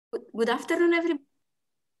Good afternoon,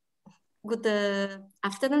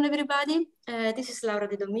 everybody. This is Laura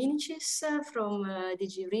De Dominicis from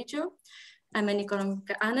DG-REGIO. I'm an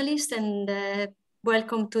economic analyst, and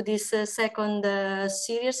welcome to this second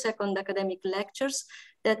academic lectures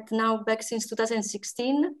that now back since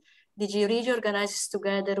 2016, DG-REGIO organizes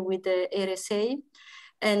together with the ERSA.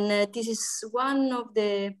 And this is one of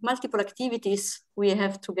the multiple activities we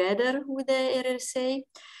have together with the ERSA.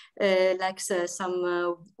 Like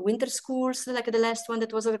some winter schools, like the last one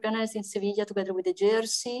that was organized in Sevilla together with the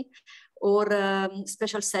JRC, or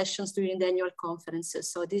special sessions during the annual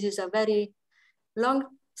conferences. So this is a very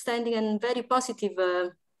long-standing and very positive,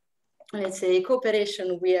 let's say,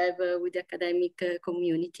 cooperation we have with the academic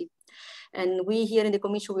community. And we here in the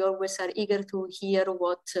Commission, we always are eager to hear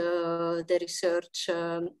what the research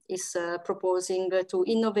is proposing to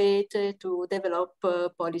innovate, to develop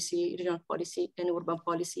policy, regional policy and urban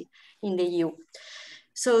policy in the EU.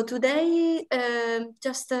 So today,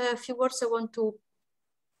 just a few words I want to,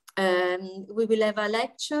 we will have a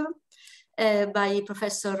lecture by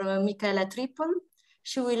Professor Michaela Trippl.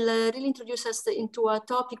 She will really introduce us into a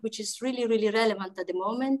topic which is really, really relevant at the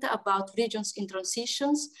moment about regions in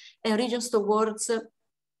transitions and regions towards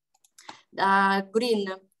a green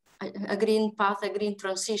path, a green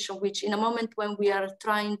transition, which in a moment when we are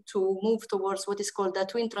trying to move towards what is called a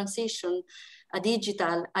twin transition, a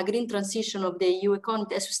digital, a green transition of the EU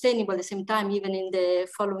economy, sustainable at the same time, even in the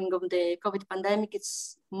following of the COVID pandemic,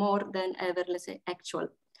 it's more than ever, let's say, actual.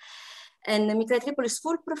 And Michaela Trippl is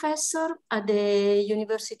full professor at the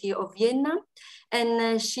University of Vienna,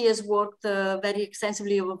 and she has worked very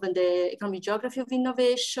extensively on the economic geography of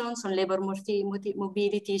innovations, on labor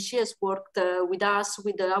mobility. She has worked with us,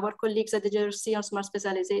 with our colleagues at the JRC on smart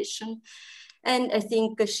specialization, and I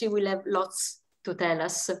think she will have lots to tell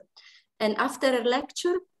us. And after her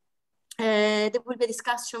lecture, there will be a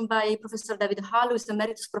discussion by Professor David Hull, who is the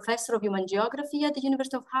Emeritus Professor of Human Geography at the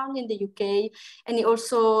University of Hull in the UK. And he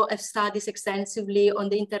also has studies extensively on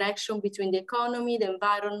the interaction between the economy, the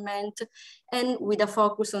environment, and with a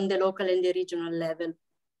focus on the local and the regional level.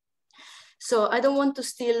 So I don't want to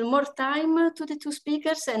steal more time to the two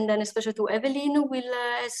speakers, and then especially to Evelyn, who will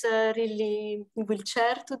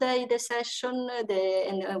chair today the session,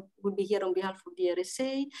 and will be here on behalf of the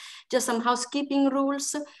RSA. Just some housekeeping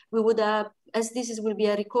rules. We would, as this will be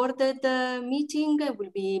a recorded meeting, will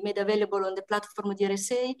be made available on the platform of the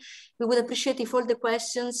RSA. We would appreciate if all the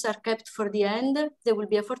questions are kept for the end. There will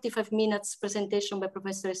be a 45 minutes presentation by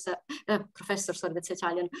Professor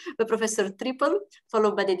Trippl,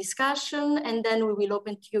 followed by the discussion, and then we will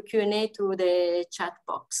open to Q&A through the chat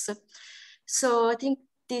box. So I think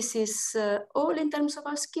this is all in terms of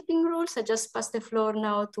housekeeping rules. I just pass the floor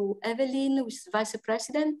now to Evelyn, who is Vice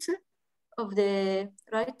President of the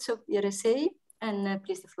rights of the RSA, and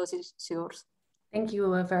please, the floor is yours. Thank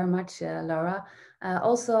you very much, Laura.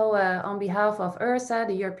 Also, on behalf of ERSA,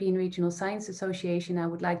 the European Regional Science Association, I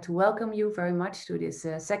would like to welcome you very much to this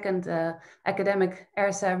second academic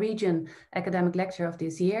ERSA-REGIO academic lecture of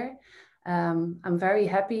this year. I'm very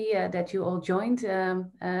happy that you all joined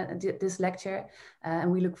this lecture,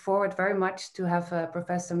 and we look forward very much to have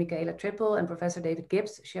Professor Michaela Trippl and Professor David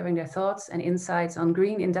Gibbs sharing their thoughts and insights on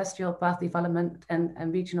green industrial path development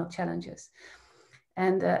and regional challenges.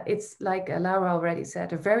 And it's, like Laura already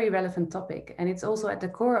said, a very relevant topic, and it's also at the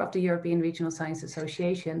core of the European Regional Science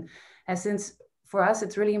Association, as since for us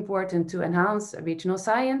it's really important to enhance regional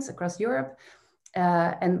science across Europe,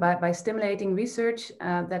 and by stimulating research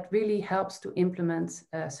that really helps to implement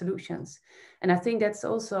solutions. And I think that's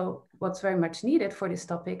also what's very much needed for this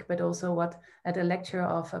topic, but also what the lecture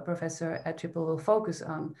of Professor Trippl will focus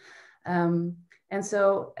on. And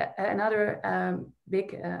so another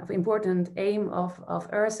big important aim of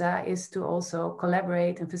ERSA is to also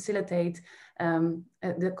collaborate and facilitate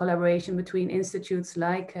the collaboration between institutes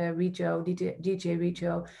like REGIO,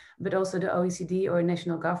 DG-REGIO, but also the OECD or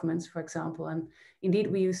national governments, for example. And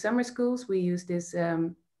indeed, we use summer schools. We use this,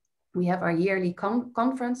 we have our yearly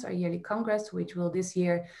conference, our yearly congress, which will this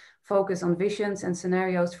year focus on visions and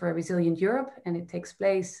scenarios for a resilient Europe. And it takes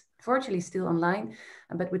place, fortunately, still online,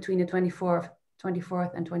 but between the 24th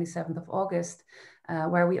and 27th of August,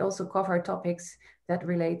 where we also cover topics that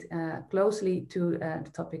relate closely to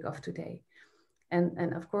the topic of today.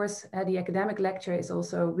 And of course, the academic lecture is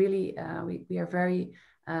also really, we are very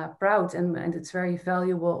proud, and it's very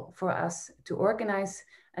valuable for us to organize,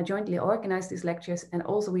 jointly organize these lectures. And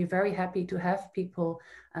also we're very happy to have people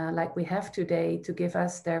like we have today to give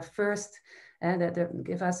us their first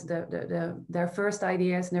give us their first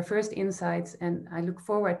ideas and their first insights. And I look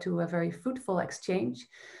forward to a very fruitful exchange.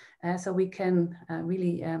 so we can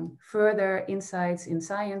really further insights in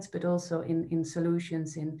science, but also in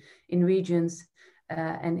solutions in regions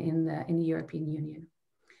and in the European Union.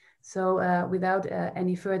 So without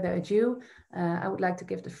any further ado, I would like to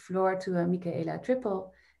give the floor to Michaela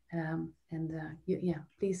Trippl.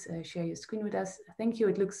 Please share your screen with us. Thank you.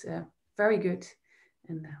 It looks very good.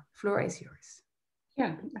 And the floor is yours.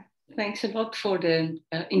 Yeah, thanks a lot for the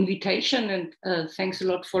invitation, and thanks a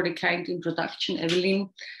lot for the kind introduction, Evelyn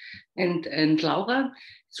and Laura.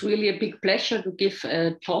 It's really a big pleasure to give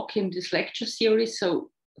a talk in this lecture series. So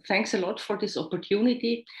thanks a lot for this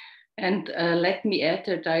opportunity. And let me add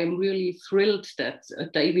that I am really thrilled that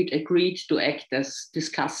David agreed to act as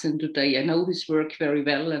discussant today. I know his work very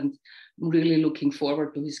well, and I'm really looking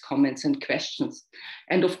forward to his comments and questions.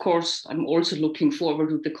 And of course, I'm also looking forward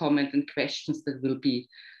to the comment and questions that will be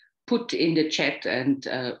put in the chat and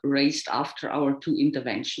raised after our two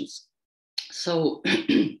interventions. So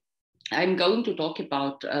I'm going to talk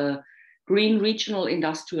about green regional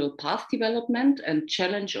industrial path development and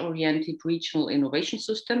challenge-oriented regional innovation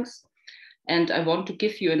systems. And I want to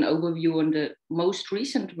give you an overview on the most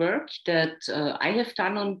recent work that I have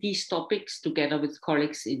done on these topics together with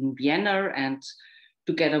colleagues in Vienna and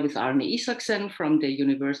together with Arne Isaksen from the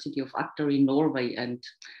University of Agder in Norway and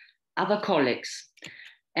other colleagues.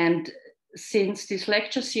 And since this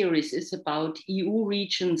lecture series is about EU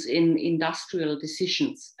regions in industrial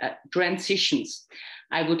transitions,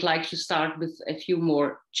 I would like to start with a few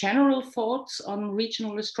more general thoughts on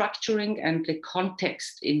regional restructuring and the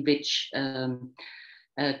context in which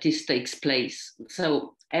this takes place.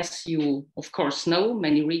 So, as you of course know,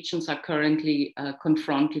 many regions are currently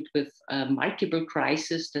confronted with multiple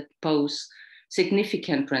crises that pose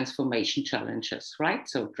significant transformation challenges, right?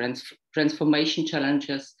 So transformation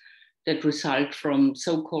challenges that result from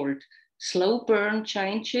so-called slow burn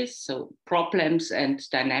changes, so problems and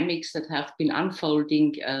dynamics that have been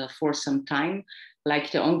unfolding for some time,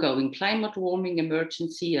 like the ongoing climate warming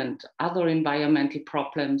emergency and other environmental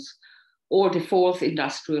problems, or the fourth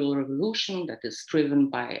industrial revolution that is driven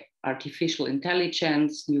by artificial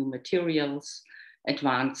intelligence, new materials,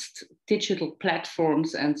 advanced digital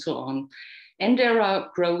platforms, and so on. And there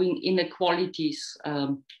are growing inequalities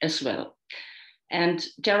as well. And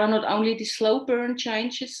there are not only the slow burn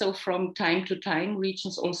changes, so from time to time,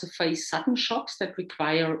 regions also face sudden shocks that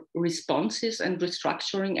require responses and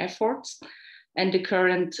restructuring efforts. And the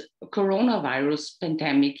current coronavirus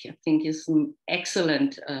pandemic, I think, is an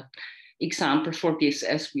excellent example for this,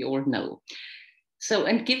 as we all know. So,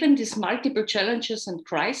 and given these multiple challenges and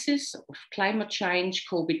crises of climate change,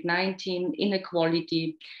 COVID-19,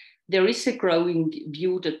 inequality, there is a growing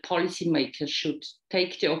view that policymakers should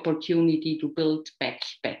take the opportunity to build back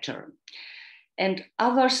better. And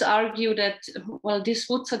others argue that, well, this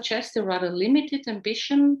would suggest a rather limited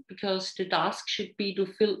ambition because the task should be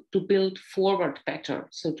to build forward better,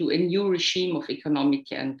 so to a new regime of economic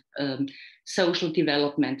and social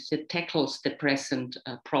development that tackles the present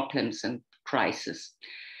problems and crises.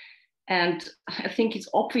 And I think it's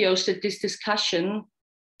obvious that this discussion,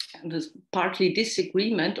 and this partly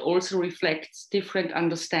disagreement, also reflects different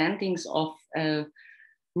understandings of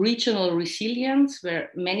regional resilience, where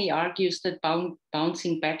many argues that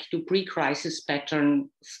bouncing back to pre-crisis patterns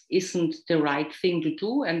isn't the right thing to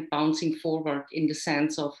do, and bouncing forward in the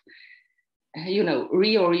sense of,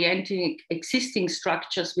 reorienting existing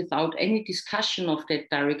structures without any discussion of the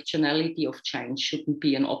directionality of change shouldn't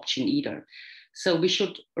be an option either. So we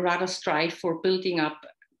should rather strive for building up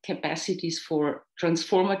capacities for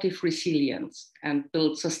transformative resilience and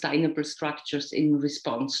build sustainable structures in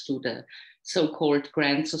response to the so-called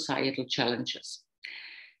grand societal challenges.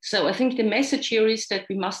 So I think the message here is that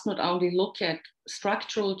we must not only look at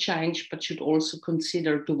structural change, but should also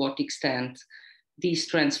consider to what extent these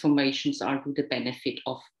transformations are to the benefit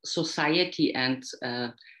of society and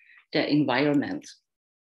the environment.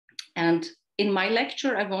 And in my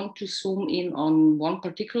lecture, I want to zoom in on one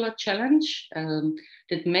particular challenge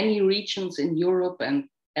that many regions in Europe and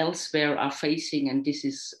elsewhere are facing, and this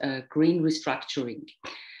is green restructuring.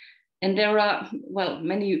 And there are, well,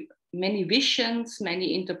 many visions,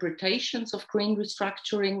 many interpretations of green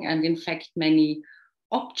restructuring, and in fact, many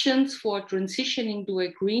options for transitioning to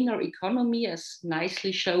a greener economy, as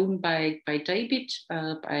nicely shown by David,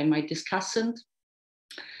 by my discussant.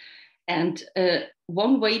 And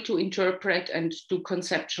one way to interpret and to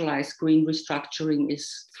conceptualize green restructuring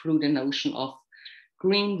is through the notion of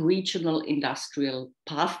green regional industrial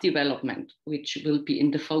path development, which will be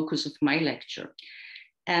in the focus of my lecture.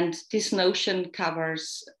 And this notion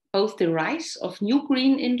covers both the rise of new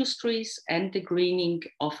green industries and the greening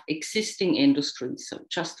of existing industries. So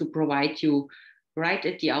just to provide you right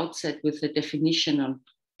at the outset with a definition and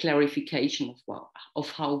clarification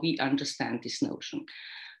of how we understand this notion.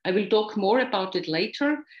 I will talk more about it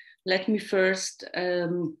later. Let me first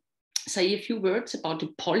say a few words about the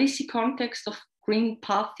policy context of green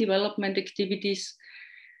path development activities.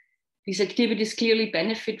 These activities clearly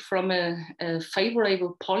benefit from a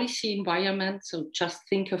favorable policy environment. So just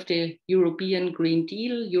think of the European Green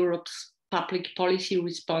Deal, Europe's public policy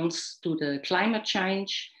response to the climate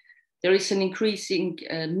change. There is an increasing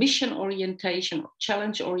mission orientation,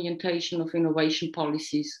 challenge orientation of innovation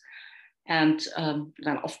policies. And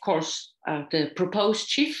then, of course, the proposed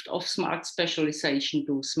shift of smart specialization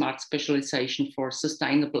to smart specialization for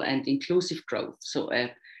sustainable and inclusive growth. So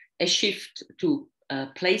a shift to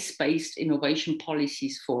place-based innovation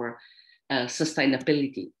policies for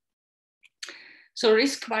sustainability. So there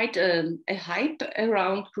is quite a hype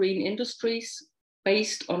around green industries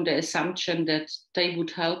based on the assumption that they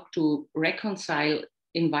would help to reconcile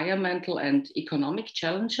environmental and economic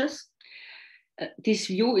challenges. This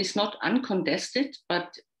view is not uncontested,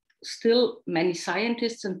 but still many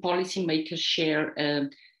scientists and policymakers share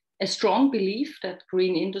a strong belief that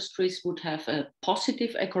green industries would have a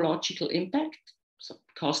positive ecological impact, so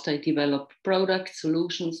because they develop products,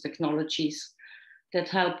 solutions, technologies that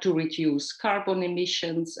help to reduce carbon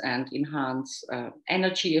emissions and enhance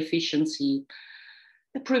energy efficiency,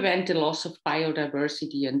 prevent the loss of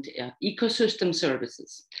biodiversity and ecosystem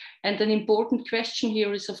services. And an important question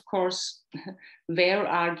here is, of course, where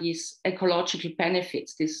are these ecological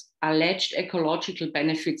benefits, these alleged ecological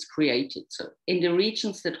benefits created? So in the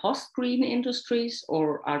regions that host green industries,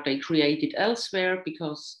 or are they created elsewhere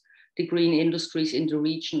because the green industries in the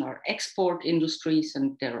region are export industries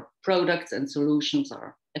and their products and solutions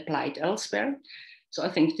are applied elsewhere? So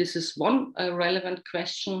I think this is one relevant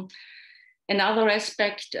question. Another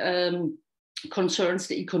aspect concerns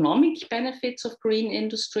the economic benefits of green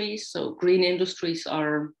industries. So green industries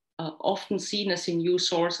are often seen as a new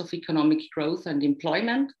source of economic growth and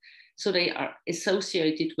employment. So they are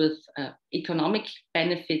associated with economic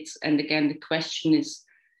benefits. And again, the question is,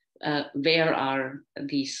 where are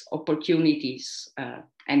these opportunities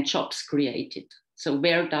and jobs created? So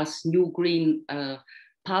where does new green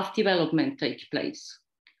path development take place?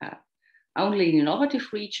 Only in innovative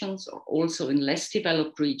regions, or also in less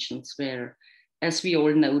developed regions where, as we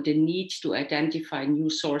all know, the need to identify new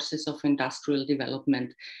sources of industrial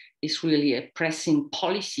development is really a pressing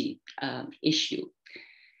policy issue.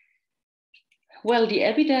 Well, the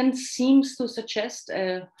evidence seems to suggest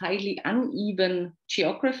a highly uneven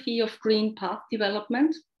geography of green path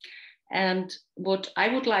development. And what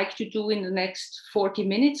I would like to do in the next 40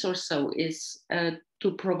 minutes or so is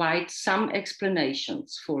to provide some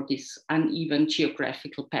explanations for these uneven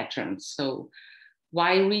geographical patterns. So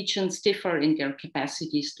why regions differ in their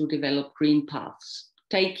capacities to develop green paths,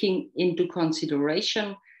 taking into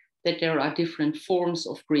consideration that there are different forms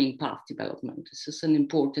of green path development. This is an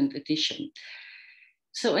important addition.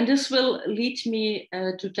 So, and this will lead me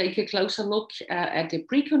to take a closer look at the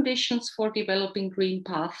preconditions for developing green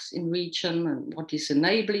paths in region, and what is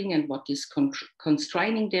enabling and what is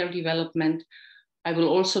constraining their development. I will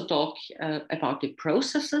also talk about the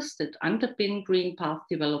processes that underpin green path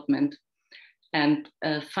development. And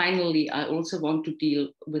finally, I also want to deal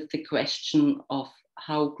with the question of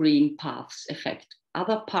how green paths affect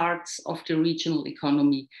other parts of the regional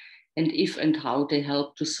economy, and if and how they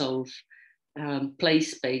help to solve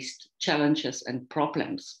place-based challenges and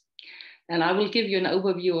problems. And I will give you an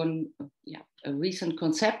overview on a recent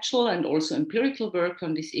conceptual and also empirical work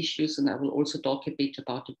on these issues. And I will also talk a bit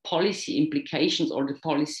about the policy implications or the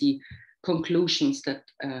policy conclusions that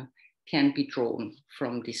can be drawn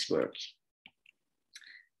from this work.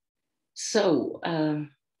 So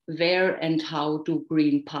where and how do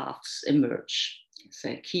green paths emerge? It's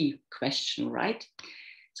a key question, right?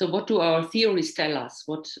 So what do our theories tell us?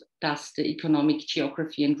 What does the economic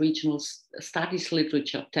geography and regional studies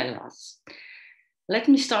literature tell us? Let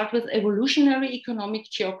me start with evolutionary economic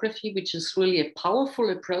geography, which is really a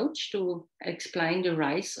powerful approach to explain the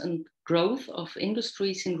rise and growth of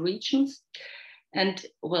industries in regions. And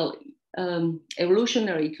well,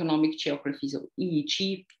 evolutionary economic geography, so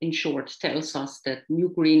EEG in short, tells us that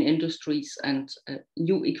new green industries and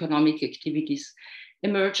new economic activities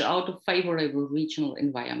emerge out of favorable regional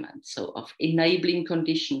environments, so of enabling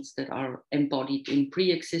conditions that are embodied in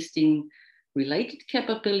pre-existing related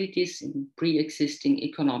capabilities, in pre-existing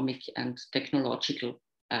economic and technological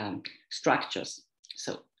structures.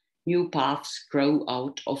 So new paths grow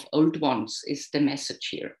out of old ones is the message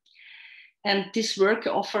here. And this work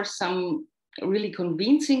offers some really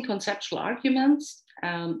convincing conceptual arguments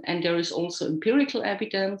And there is also empirical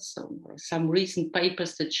evidence, so some recent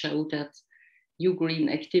papers that show that new green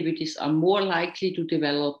activities are more likely to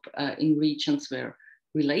develop in regions where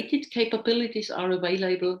related capabilities are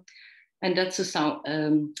available. And that's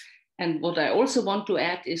and what I also want to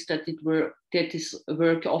add is that this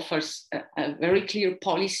work offers a very clear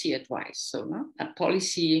policy advice. So a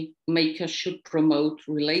policy maker should promote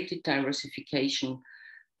related diversification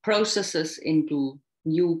processes into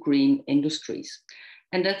new green industries.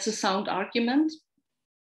 And that's a sound argument,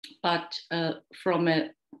 but from a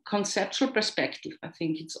conceptual perspective, I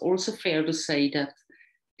think it's also fair to say that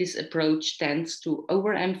this approach tends to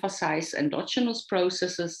overemphasize endogenous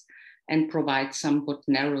processes and provide somewhat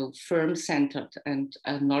narrow, firm-centered and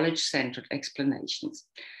knowledge-centered explanations.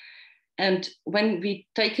 And when we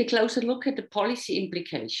take a closer look at the policy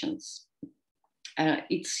implications,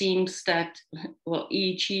 it seems that, well,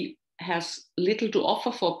 EEG has little to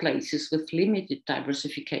offer for places with limited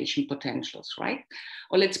diversification potentials, right?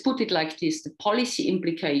 Or let's put it like this, the policy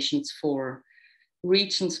implications for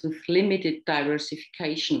regions with limited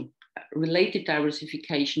diversification, related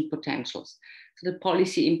diversification potentials. So the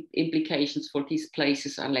policy implications for these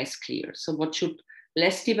places are less clear. So what should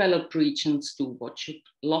less developed regions do? What should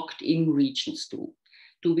locked in regions do?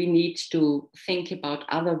 Do we need to think about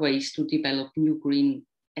other ways to develop new green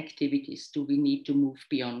activities? Do we need to move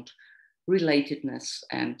beyond relatedness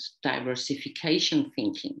and diversification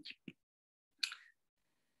thinking?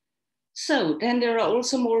 So then there are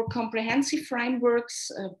also more comprehensive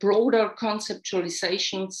frameworks, broader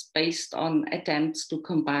conceptualizations based on attempts to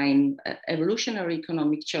combine evolutionary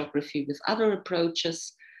economic geography with other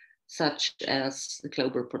approaches, such as the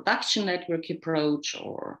global production network approach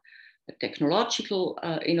or a technological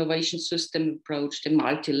innovation system approach, the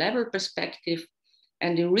multi-level perspective,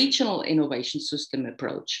 and the regional innovation system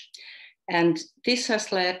approach. And this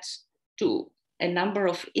has led to a number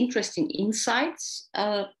of interesting insights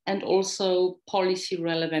and also policy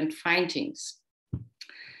relevant findings.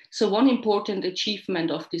 So one important achievement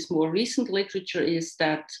of this more recent literature is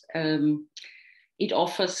that it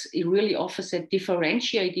really offers a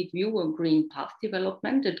differentiated view on green path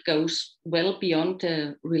development that goes well beyond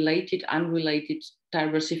the related, unrelated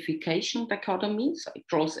diversification dichotomy. So it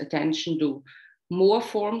draws attention to more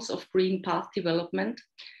forms of green path development.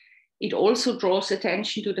 It also draws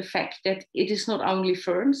attention to the fact that it is not only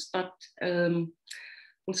firms, but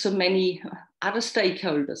also many other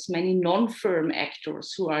stakeholders, many non-firm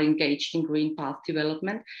actors who are engaged in green path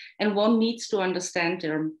development. And one needs to understand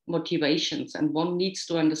their motivations, and one needs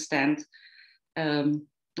to understand the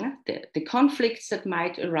conflicts that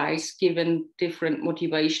might arise given different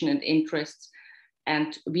motivation and interests.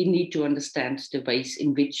 And we need to understand the ways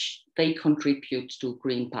in which they contribute to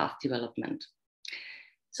green path development.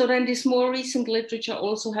 So then this more recent literature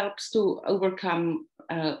also helps to overcome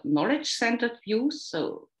knowledge-centered views.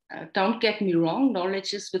 So don't get me wrong,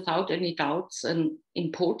 knowledge is without any doubts an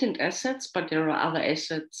important asset, but there are other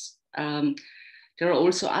assets. There are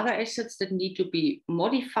also other assets that need to be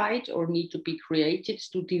modified or need to be created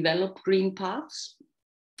to develop green paths.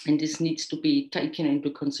 And this needs to be taken into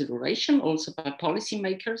consideration also by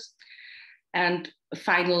policymakers. And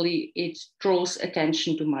finally, it draws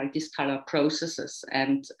attention to multiscalar processes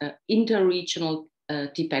and interregional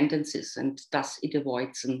dependencies, and thus it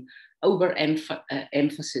avoids an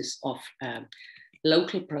overemphasis of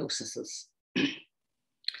local processes.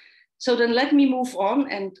 So then let me move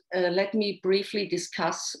on and let me briefly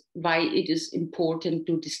discuss why it is important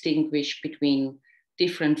to distinguish between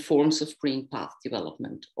different forms of green path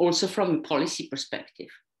development, also from a policy perspective.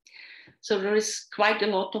 So there is quite a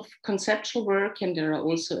lot of conceptual work, and there are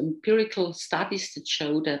also empirical studies that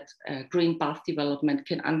show that green path development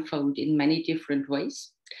can unfold in many different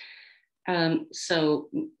ways. So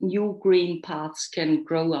new green paths can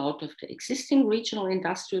grow out of the existing regional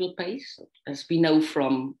industrial base, as we know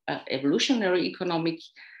from evolutionary economic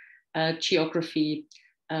geography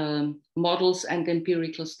models and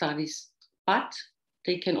empirical studies, but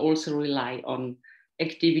they can also rely on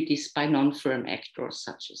activities by non-firm actors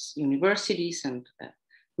such as universities and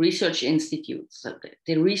research institutes. So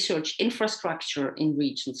the research infrastructure in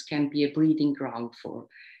regions can be a breeding ground for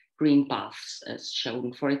green paths, as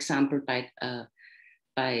shown, for example, by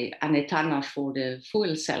Anetana for the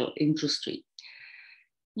fuel cell industry.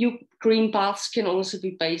 New green paths can also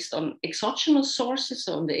be based on exogenous sources,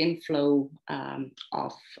 on the inflow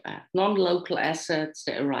of non-local assets,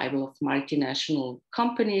 the arrival of multinational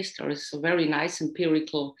companies. There is a very nice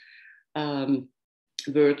empirical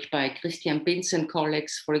work by Christian Binz and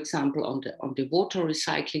colleagues, for example, on the water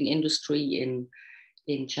recycling industry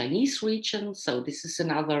in Chinese regions. So this is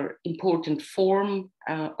another important form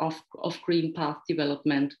of green path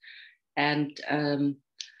development. And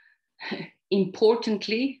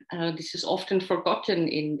importantly, this is often forgotten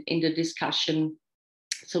in the discussion.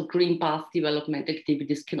 So green path development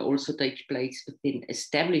activities can also take place within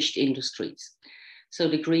established industries. So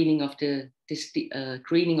the greening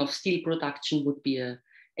of steel production would be a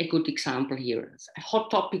good example here. It's a hot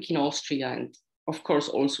topic in Austria, and of course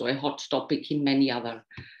also a hot topic in many other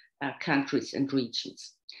countries and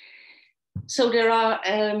regions. So there are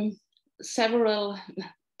several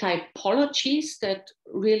typologies that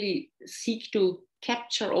really seek to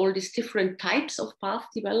capture all these different types of path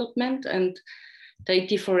development, and they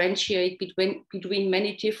differentiate between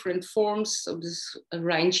many different forms. So this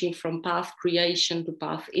ranging from path creation to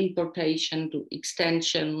path importation to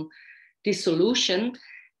extension, dissolution.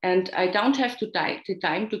 And I don't have the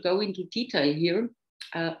time to go into detail here.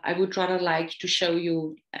 I would rather like to show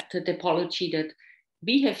you the typology that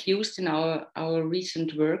we have used in our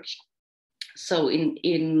recent work. So in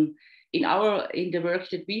the work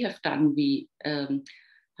that we have done, we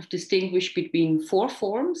have distinguished between 4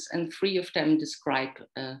 forms, and 3 of them describe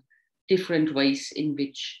different ways in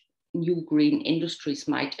which new green industries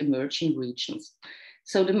might emerge in regions.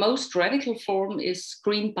 So the most radical form is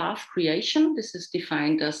green path creation. This is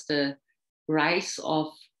defined as the rise of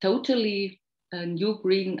a totally new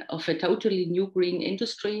green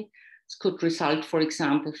industry. This could result, for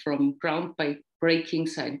example, from groundbreaking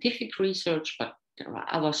scientific research, but there are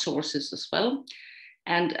other sources as well.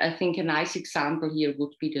 And I think a nice example here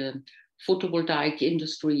would be the photovoltaic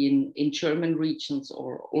industry in German regions,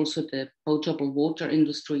 or also the potable water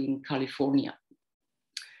industry in California.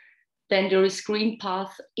 Then there is green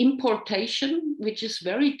path importation, which is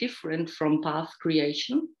very different from path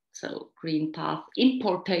creation. So green path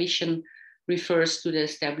importation refers to the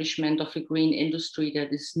establishment of a green industry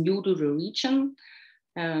that is new to the region,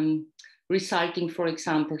 resulting, for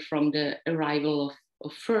example, from the arrival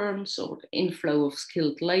of firms, or the inflow of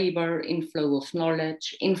skilled labor, inflow of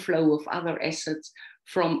knowledge, inflow of other assets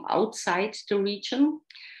from outside the region.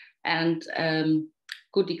 And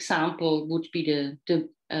good example would be the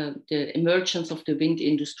emergence of the wind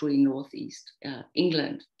industry in Northeast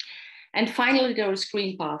England. And finally, there is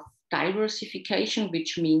green path diversification,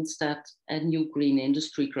 which means that a new green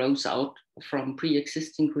industry grows out from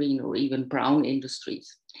pre-existing green or even brown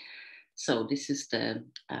industries. So this is the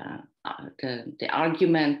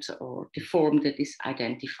argument or the form that is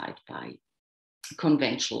identified by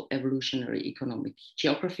conventional evolutionary economic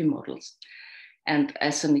geography models. And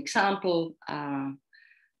as an example,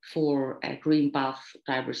 for a green path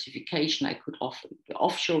diversification, I could offer the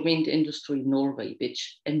offshore wind industry in Norway,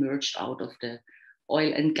 which emerged out of the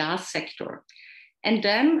oil and gas sector. And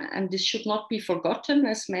then, and this should not be forgotten,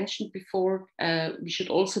 as mentioned before, we should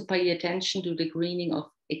also pay attention to the greening of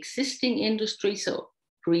existing industry, so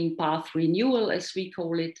green path renewal, as we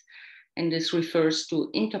call it. And this refers to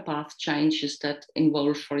interpath changes that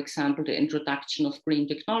involve, for example, the introduction of green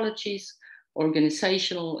technologies,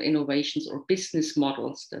 organizational innovations, or business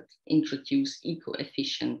models that introduce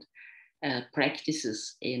eco-efficient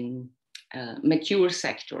practices in mature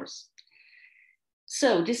sectors.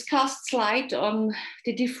 So this casts light on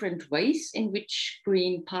the different ways in which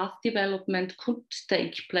green path development could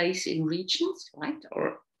take place in regions, right?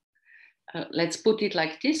 Or let's put it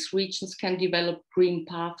like this: regions can develop green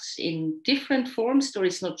paths in different forms. There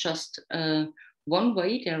is not just one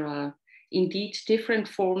way. There are indeed different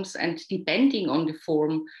forms, and depending on the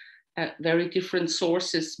form, very different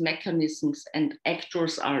sources, mechanisms, and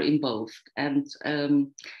actors are involved. And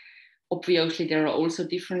obviously, there are also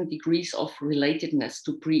different degrees of relatedness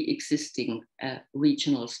to pre-existing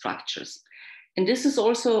regional structures. And this is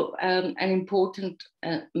also an important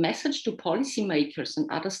message to policymakers and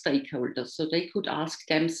other stakeholders, so they could ask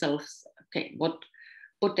themselves, okay, what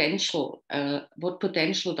potential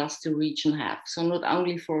does the region have? So not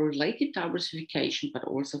only for related diversification, but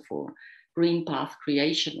also for green path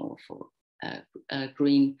creation, or for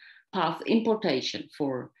green path importation,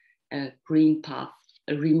 for green path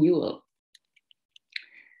renewal.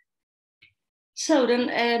 So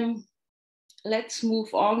then let's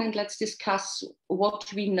move on and let's discuss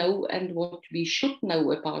what we know and what we should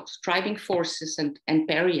know about driving forces and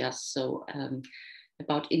barriers. So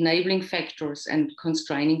about enabling factors and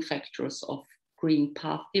constraining factors of green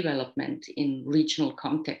path development in regional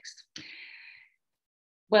context.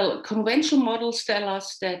 Well, conventional models tell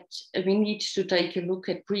us that we need to take a look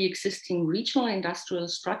at pre-existing regional industrial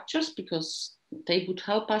structures, because they would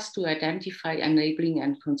help us to identify enabling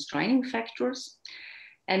and constraining factors.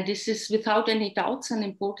 And this is without any doubts an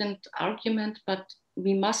important argument, but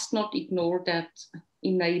we must not ignore that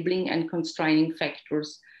enabling and constraining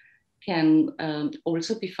factors can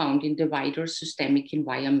also be found in the wider systemic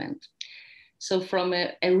environment. So from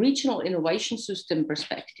a regional innovation system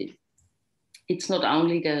perspective, it's not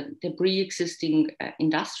only the pre-existing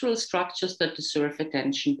industrial structures that deserve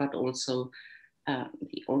attention, but also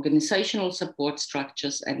the organizational support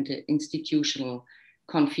structures and the institutional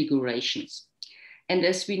configurations. And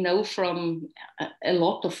as we know from a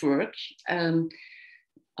lot of work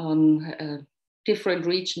on different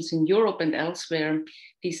regions in Europe and elsewhere,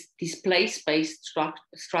 these place-based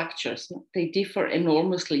structures, they differ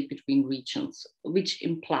enormously between regions, which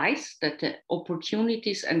implies that the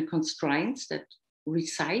opportunities and constraints that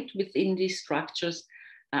reside within these structures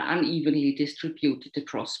are unevenly distributed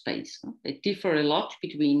across space. They differ a lot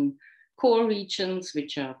between core regions,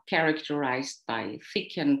 which are characterized by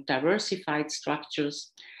thick and diversified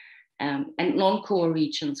structures, and non-core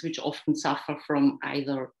regions, which often suffer from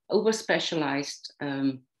either over-specialized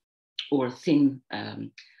or thin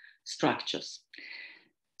structures.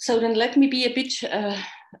 So then let me be a bit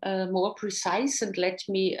more precise, and let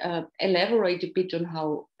me elaborate a bit on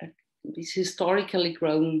how these historically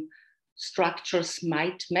grown structures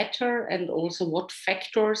might matter, and also what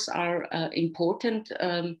factors are important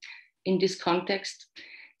in this context.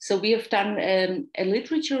 So we have done a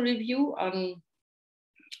literature review on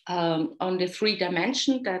the three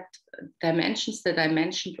dimensions that I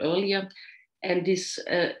mentioned earlier. And this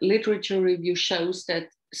literature review shows that,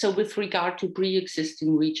 so with regard to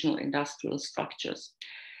pre-existing regional industrial structures,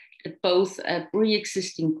 that both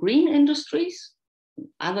pre-existing green industries,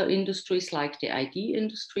 other industries like the ID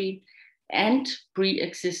industry, and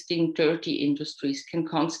pre-existing dirty industries can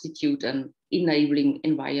constitute an enabling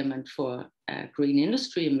environment for green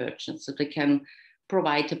industry emergence. So they can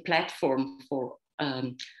provide a platform for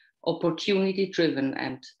opportunity-driven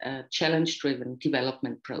and challenge-driven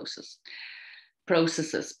development processes.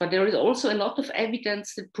 But there is also a lot of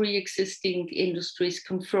evidence that pre-existing industries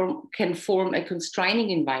can form a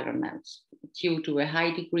constraining environment due to a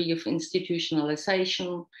high degree of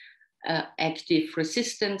institutionalization, active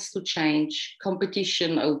resistance to change,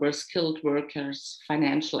 competition over skilled workers,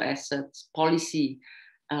 financial assets, policy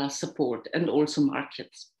support, and also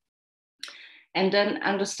markets. And then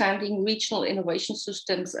understanding regional innovation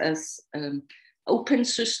systems as open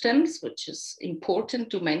systems, which is important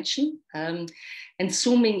to mention, and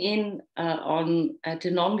zooming in on the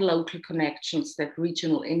non-local connections that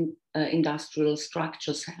regional industrial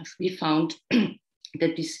structures have. We found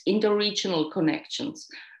that these interregional connections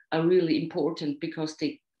are really important because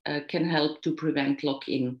they can help to prevent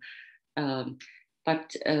lock-in.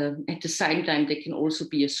 But at the same time, they can also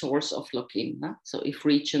be a source of lock-in. Huh? So if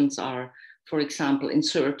regions are, for example,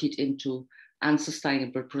 inserted into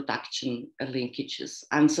unsustainable production linkages,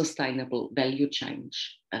 unsustainable value chain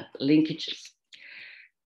linkages.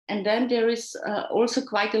 And then there is also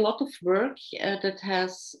quite a lot of work that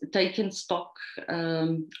has taken stock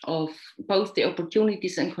of both the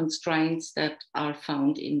opportunities and constraints that are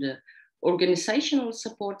found in the organizational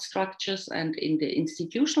support structures and in the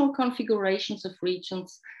institutional configurations of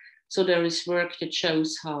regions. So there is work that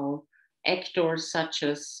shows how actors such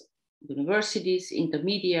as universities,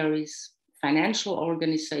 intermediaries, financial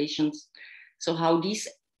organizations, so how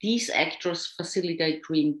these actors facilitate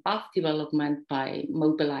green path development by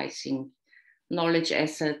mobilizing knowledge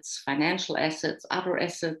assets, financial assets, other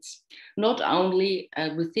assets, not only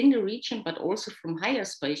within the region, but also from higher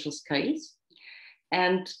spatial scales.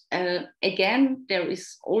 And again, there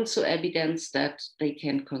is also evidence that they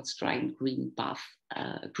can constrain green path,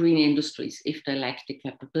 green industries if they lack the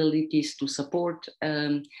capabilities to support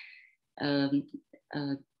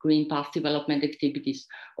green path development activities,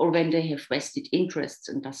 or when they have vested interests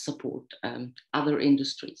and thus support other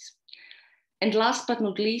industries. And last but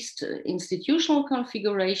not least, institutional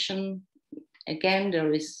configuration. Again,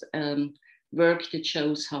 there is work that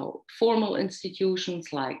shows how formal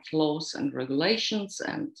institutions like laws and regulations,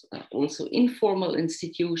 and also informal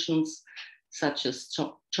institutions such as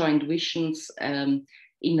joint visions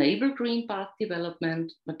enable green path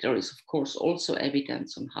development, but there is of course also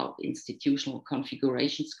evidence on how institutional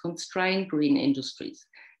configurations constrain green industries.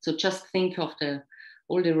 So just think of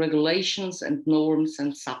all the regulations and norms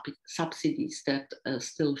and subsidies that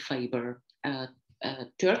still favor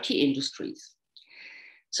dirty industries.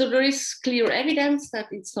 So there is clear evidence that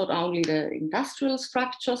it's not only the industrial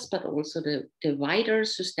structures, but also the wider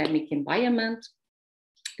systemic environment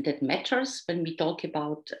that matters when we talk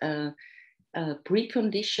about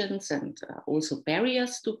preconditions and also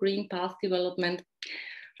barriers to green path development.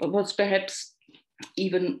 But what's perhaps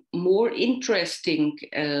even more interesting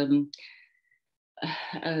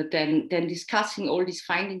then discussing all these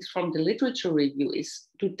findings from the literature review is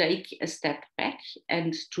to take a step back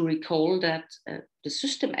and to recall that the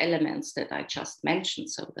system elements that I just mentioned,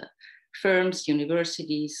 so the firms,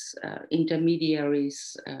 universities,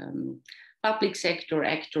 intermediaries, public sector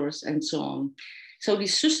actors, and so on. So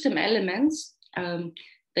these system elements,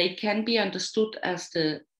 they can be understood as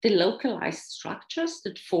the localized structures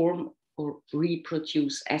that form or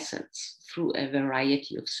reproduce assets through a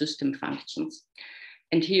variety of system functions.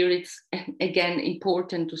 And here it's again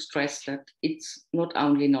important to stress that it's not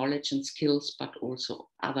only knowledge and skills, but also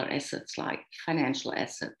other assets like financial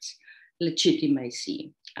assets,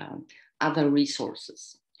 legitimacy, other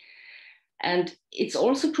resources. And it's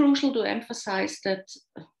also crucial to emphasize that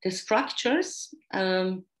the structures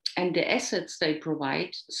and the assets they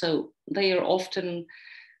provide, so they are often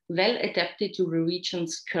well adapted to the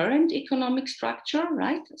region's current economic structure,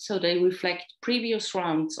 right? So they reflect previous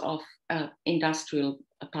rounds of industrial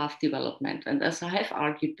path development. And as I have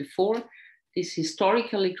argued before, these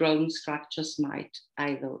historically grown structures might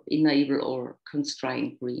either enable or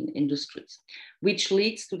constrain green industries, which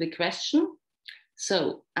leads to the question,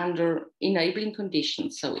 so under enabling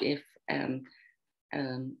conditions, so if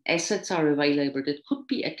assets are available that could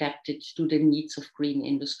be adapted to the needs of green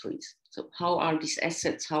industries. So how are these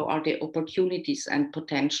assets, how are the opportunities and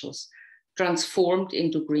potentials transformed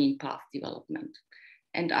into green path development?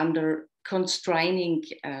 And under constraining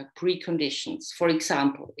preconditions, for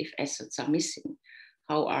example, if assets are missing,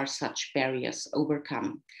 how are such barriers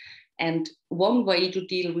overcome? And one way to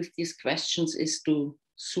deal with these questions is to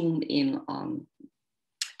zoom in on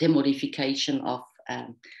the modification of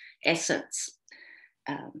assets.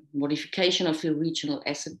 Modification of the regional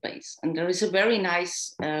asset base. And there is a very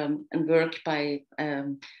nice work by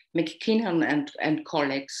McKinnon and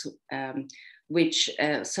colleagues, which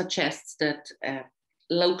suggests that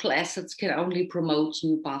local assets can only promote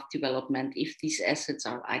new path development if these assets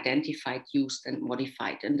are identified, used, and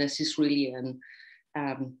modified. And this is really an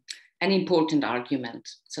important argument.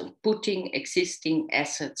 So putting existing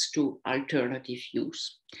assets to alternative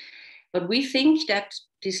use. But we think that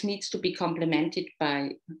this needs to be complemented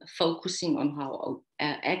by focusing on how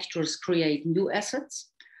actors create new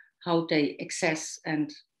assets, how they access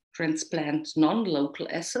and transplant non-local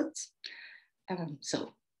assets.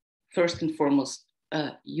 So first and foremost,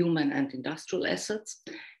 human and industrial assets,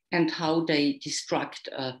 and how they destruct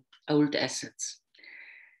old assets.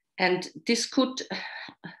 And this could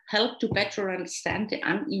help to better understand the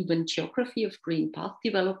uneven geography of green path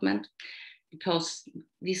development, because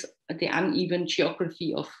the uneven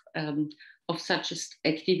geography of such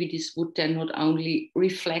activities would then not only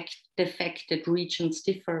reflect the fact that regions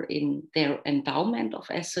differ in their endowment of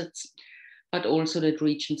assets, but also that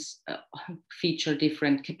regions feature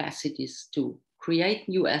different capacities to create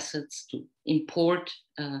new assets, to import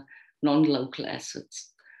non-local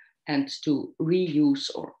assets, and to reuse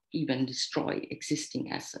or even destroy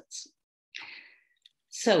existing assets.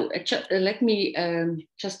 So let me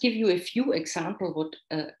just give you a few examples what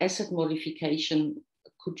asset modification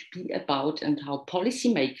could be about and how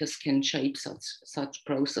policymakers can shape such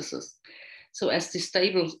processes. So as this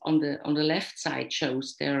table on the left side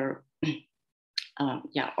shows, there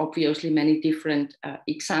are obviously many different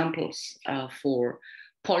examples for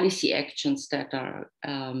policy actions that are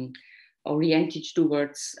oriented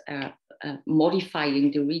towards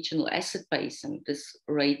modifying the regional asset base, and this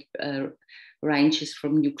ranges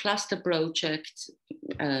from new cluster projects,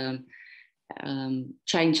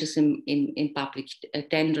 changes in public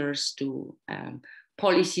tenders, to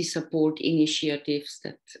policy support initiatives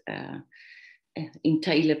that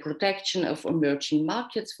entail a protection of emerging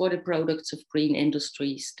markets for the products of green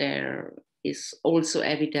industries. There is also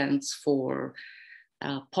evidence for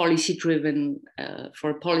policy-driven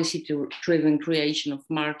creation of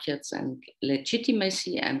markets and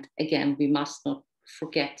legitimacy. And again, we must not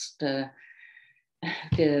forget the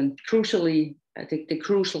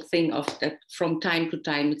crucial thing of that from time to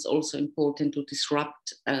time, it's also important to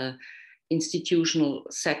disrupt institutional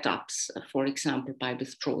setups, for example, by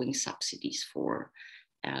withdrawing subsidies for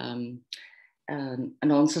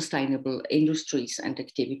non-sustainable industries and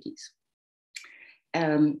activities.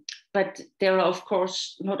 But there are, of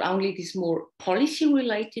course, not only these more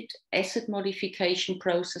policy-related asset modification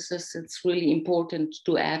processes. It's really important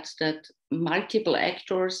to add that multiple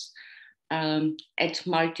actors at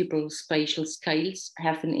multiple spatial scales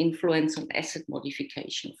have an influence on asset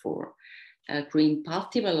modification for green path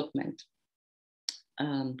development.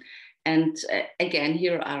 And again,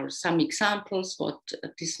 here are some examples what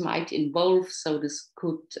this might involve. So this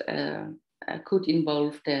could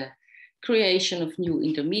involve the creation of new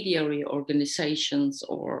intermediary organizations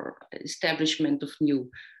or establishment of new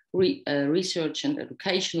research and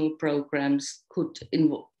educational programs could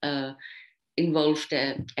involve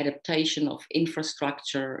the adaptation of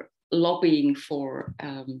infrastructure, lobbying for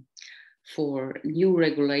new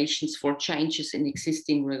regulations, for changes in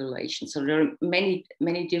existing regulations. So there are many,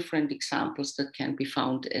 many different examples that can be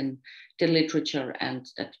found in the literature and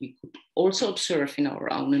that we could also observe in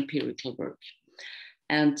our own empirical work.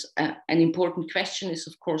 And an important question is,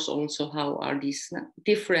 of course, also how are these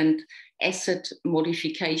different asset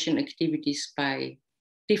modification activities by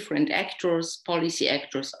different actors, policy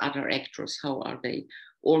actors, other actors, how are they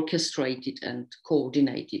orchestrated and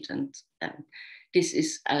coordinated? And this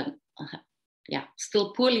is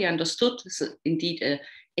still poorly understood. This is indeed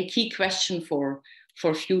a key question for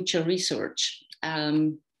future research.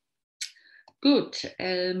 Good.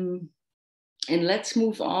 And let's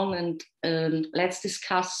move on and let's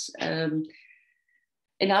discuss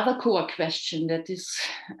another core question that is,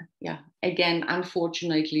 again,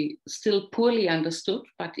 unfortunately, still poorly understood,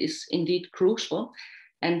 but is indeed crucial.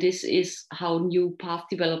 And this is how new path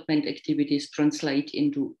development activities translate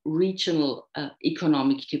into regional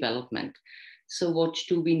economic development. So what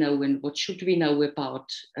do we know and what should we know about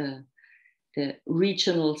the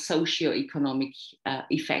regional socio-economic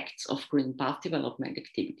effects of green path development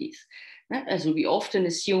activities? As we often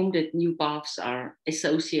assume that new paths are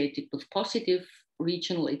associated with positive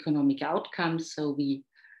regional economic outcomes, so we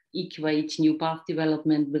equate new path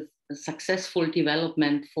development with a successful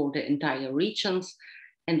development for the entire regions,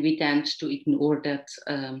 and we tend to ignore that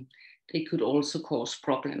they could also cause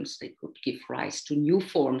problems. They could give rise to new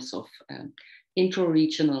forms of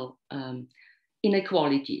intra-regional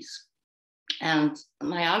inequalities. And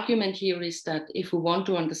my argument here is that if we want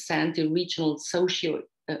to understand the regional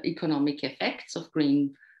socio-economic effects of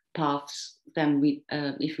green paths, then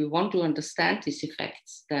if we want to understand these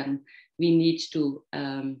effects, then we need to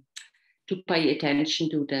pay attention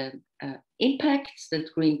to the impacts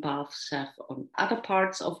that green paths have on other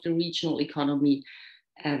parts of the regional economy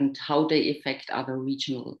and how they affect other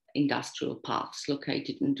regional industrial paths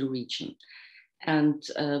located in the region. And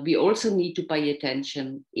we also need to pay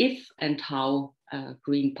attention if and how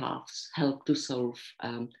green paths help to solve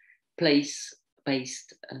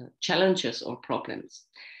place-based challenges or problems.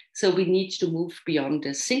 So we need to move beyond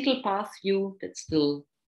the single path view that still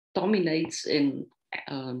dominates in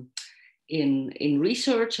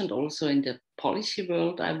research and also in the policy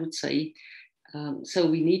world, I would say. So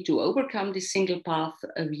we need to overcome this single path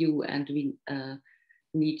view, and we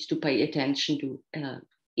need to pay attention to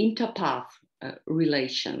interpath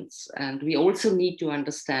relations. And we also need to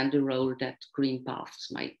understand the role that green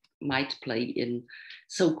paths might play in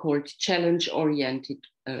so-called challenge-oriented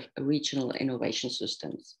regional innovation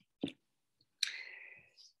systems.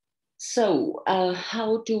 So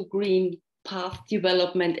how do green path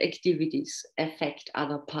development activities affect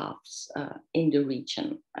other paths in the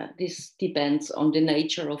region? This depends on the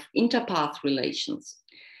nature of interpath relations.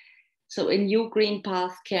 So a new green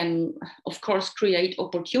path can, of course, create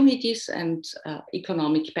opportunities and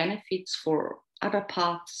economic benefits for other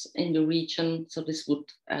paths in the region. So this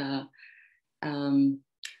would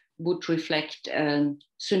reflect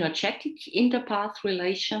synergetic interpath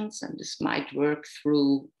relations, and this might work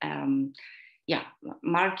through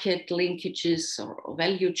market linkages or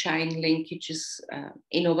value chain linkages,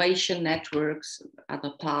 innovation networks.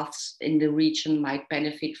 Other paths in the region might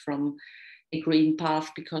benefit from a green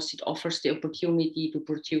path because it offers the opportunity to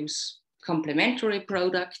produce complementary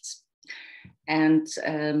products. And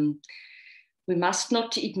we must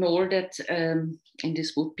not ignore that, and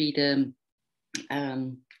this would be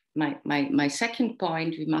my second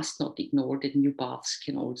point, we must not ignore that new paths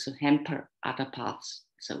can also hamper other paths.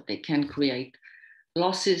 So they can create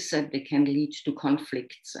losses and they can lead to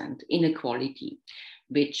conflicts and inequality,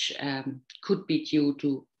 which could be due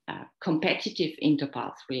to competitive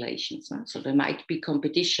interpath relations. So there might be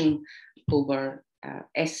competition over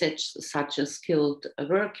assets such as skilled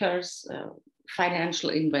workers, financial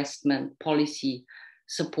investment, policy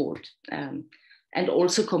support, and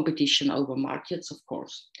also competition over markets, of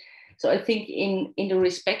course. So I think in the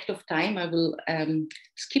respect of time, I will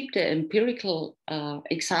skip the empirical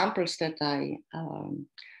examples that I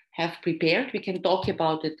have prepared. We can talk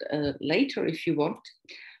about it later if you want.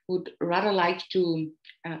 Would rather like to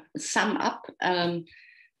sum up and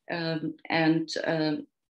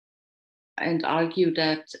argue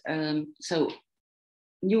that so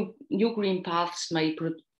new green paths may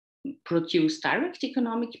produce direct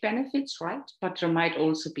economic benefits, right? But there might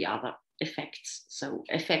also be other effects. So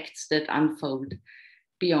effects that unfold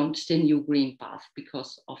beyond the new green path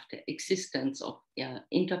because of the existence of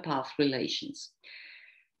interpath relations.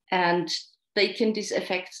 And taking these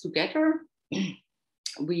effects together,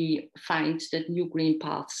 we find that new green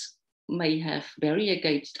paths may have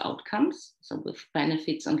variegated outcomes, so with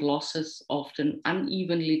benefits and losses often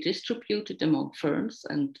unevenly distributed among firms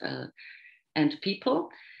and people.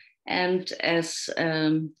 And as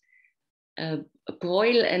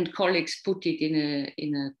Broyle and colleagues put it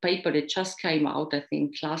in a paper that just came out, I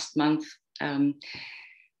think last month,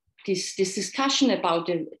 this discussion about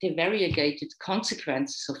the variegated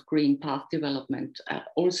consequences of green path development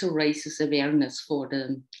also raises awareness for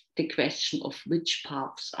the question of which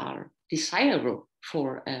paths are desirable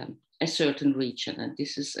for a certain region. And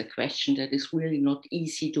this is a question that is really not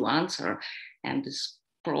easy to answer, and is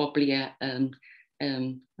probably a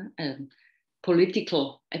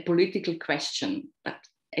political question. But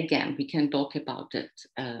again, we can talk about it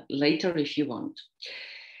later if you want.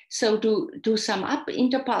 So to sum up,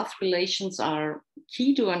 interpath relations are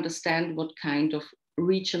key to understand what kind of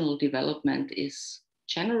regional development is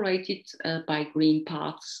generated by green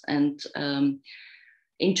paths, and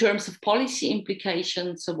in terms of policy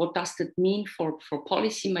implications, so what does that mean for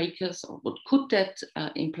policymakers, or what could that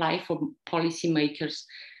imply for policymakers?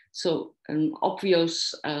 So an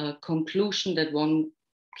obvious conclusion that one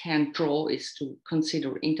can draw is to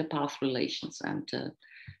consider interpath relations and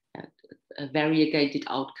variegated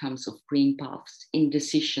outcomes of green paths in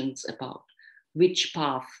decisions about which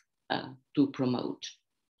path to promote.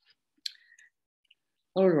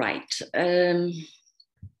 All right.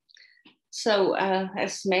 So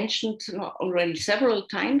as mentioned already several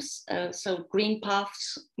times, so green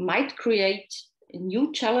paths might create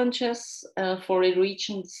new challenges for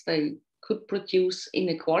regions. They could produce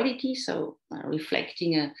inequality, so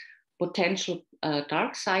reflecting a potential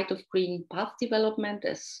dark side of green path development,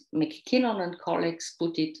 as McKinnon and colleagues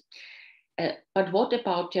put it. But what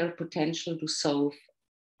about their potential to solve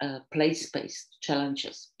place-based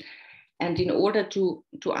challenges? And in order to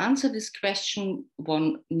answer this question,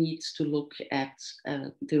 one needs to look at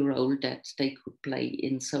the role that they could play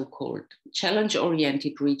in so-called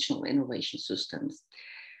challenge-oriented regional innovation systems.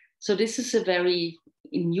 So this is a very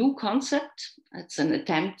new concept. It's an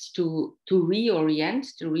attempt to reorient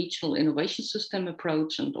the regional innovation system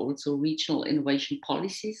approach and also regional innovation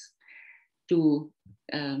policies to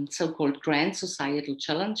so-called grand societal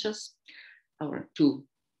challenges, or to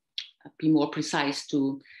be more precise,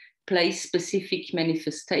 to place specific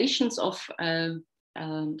manifestations of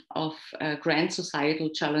grand societal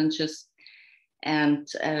challenges. And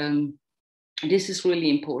this is really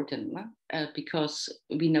important because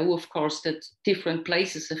we know, of course, that different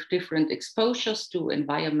places have different exposures to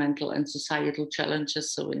environmental and societal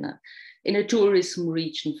challenges. So in a tourism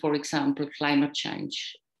region, for example, climate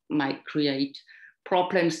change might create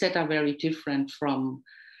problems that are very different from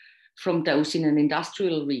those in an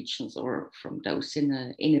industrial regions or from those in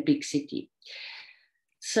a big city.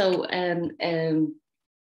 So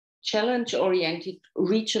challenge-oriented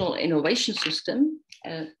regional innovation system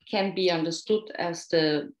can be understood as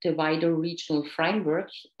the wider regional framework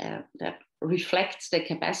that reflects the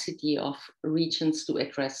capacity of regions to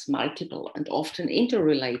address multiple and often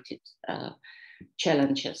interrelated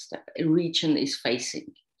challenges that a region is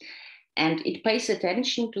facing. And it pays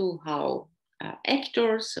attention to how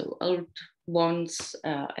actors, so old ones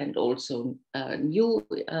and also new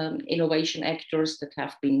innovation actors that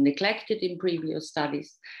have been neglected in previous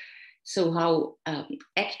studies. So how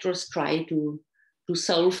actors try to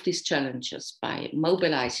solve these challenges by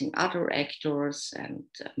mobilizing other actors and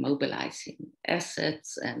mobilizing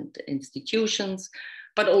assets and institutions,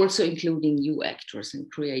 but also including new actors and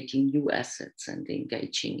creating new assets and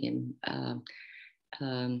engaging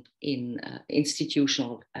in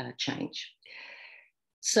institutional change.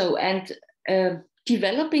 So, and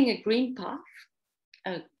developing a green path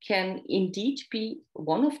can indeed be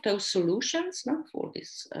one of those solutions for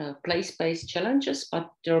these place-based challenges,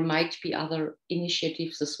 but there might be other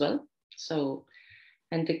initiatives as well. So,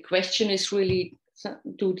 and the question is really,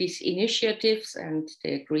 do these initiatives and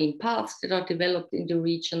the green paths that are developed in the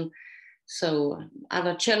region, so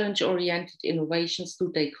other challenge-oriented innovations,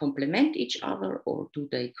 do they complement each other or do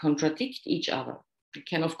they contradict each other? It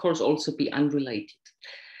can, of course, also be unrelated.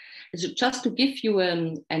 So just to give you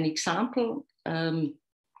an example,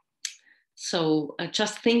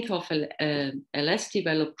 just think of a less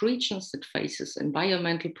developed regions that faces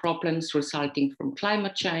environmental problems resulting from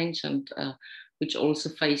climate change and which also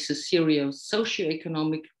faces serious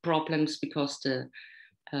socioeconomic problems because the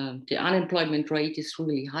unemployment rate is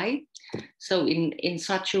really high. So in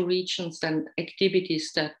such a regions, then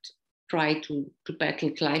activities that try to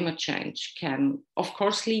battle climate change can, of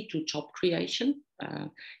course, lead to job creation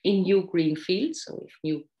in new green fields, so if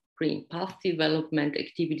new green path development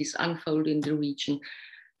activities unfold in the region,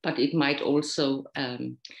 but it might also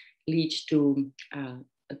lead to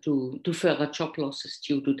further job losses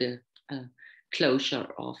due to the closure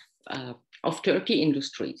of Turkey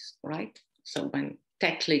industries, right? So when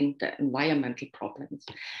tackling the environmental problems.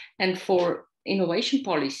 And for innovation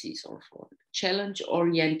policies, or for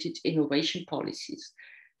challenge-oriented innovation policies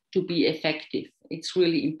to be effective, it's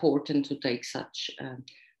really important to take such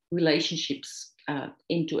relationships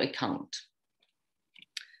into account.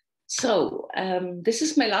 So this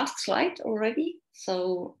is my last slide already.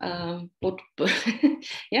 So,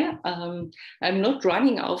 yeah, I'm not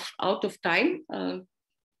running out of time.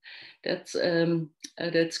 That's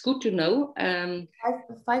good to know.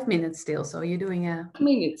 5 minutes still, so you're doing a...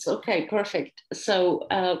 Minutes, okay, perfect. So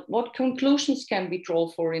what conclusions can we draw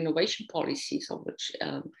for innovation policies, or which,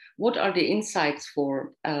 what are the insights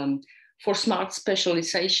for smart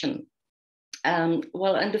specialization?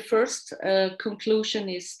 Well, and the first conclusion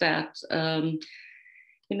is that,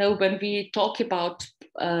 you know, when we talk about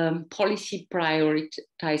policy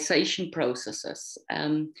prioritization processes,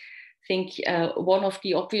 I think one of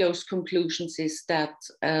the obvious conclusions is that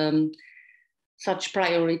such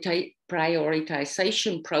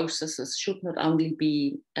prioritization processes should not only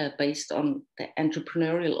be based on the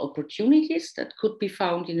entrepreneurial opportunities that could be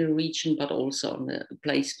found in a region, but also on the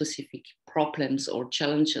place-specific problems or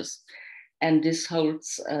challenges. And this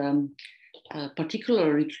holds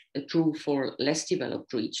particularly true for less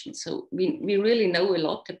developed regions. So we really know a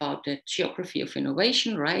lot about the geography of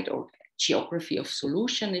innovation, right? Or geography of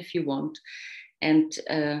solution, if you want. And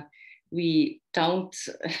we don't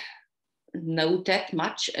know that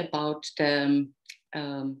much about the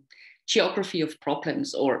geography of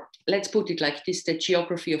problems, or let's put it like this, the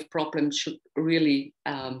geography of problems should really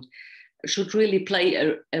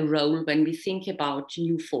play a role when we think about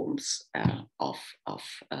new forms of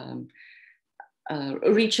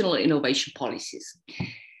regional innovation policies.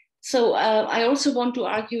 So I also want to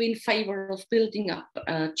argue in favor of building up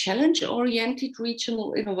challenge-oriented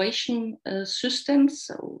regional innovation systems.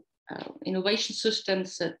 So innovation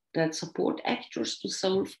systems that support actors to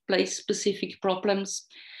solve place-specific problems.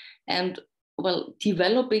 And well,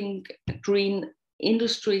 developing green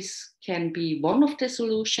industries can be one of the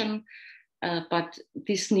solutions, but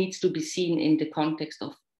this needs to be seen in the context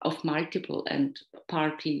of multiple and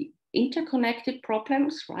partly interconnected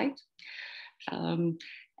problems, right?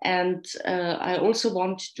 And I also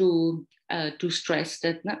want to stress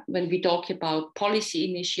that when we talk about policy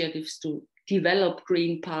initiatives to develop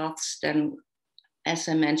green paths, then, as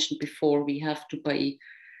I mentioned before, we have to pay,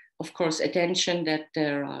 of course, attention that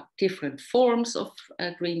there are different forms of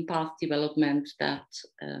green path development, that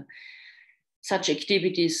such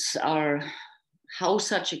activities are, how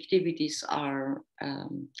such activities are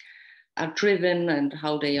driven and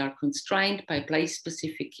how they are constrained by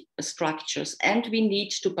place-specific structures. And we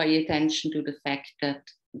need to pay attention to the fact that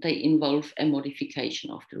they involve a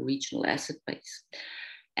modification of the regional asset base.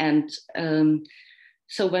 And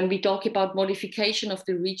so when we talk about modification of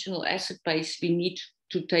the regional asset base, we need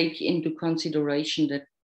to take into consideration that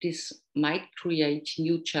this might create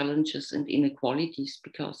new challenges and inequalities,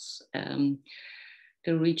 because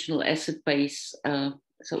the regional asset base,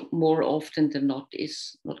 so more often than not,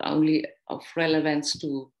 is not only of relevance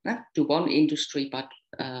to one industry, but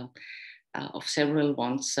of several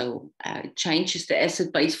ones. So it changes the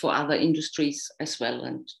asset base for other industries as well.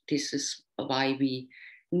 And this is why we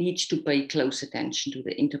need to pay close attention to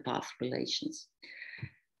the interpath relations.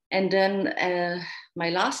 And then my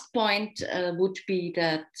last point would be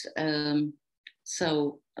that,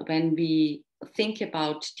 so when we think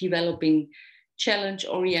about developing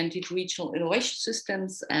challenge-oriented regional innovation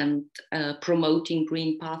systems and promoting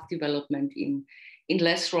green path development in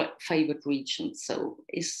less favored regions, so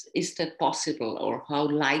is that possible, or how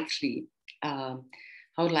likely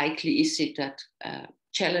is it that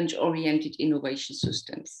challenge-oriented innovation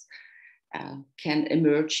systems can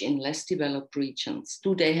emerge in less developed regions?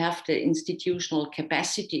 Do they have the institutional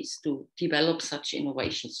capacities to develop such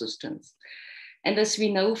innovation systems? And as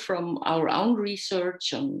we know from our own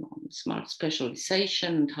research on smart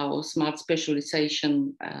specialization and how smart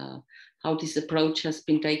specialization, how this approach has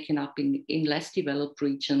been taken up in less developed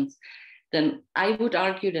regions, then I would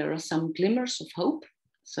argue there are some glimmers of hope.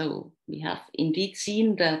 So we have indeed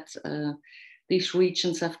seen that these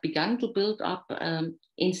regions have begun to build up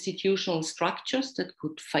institutional structures that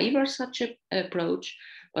could favor such an approach.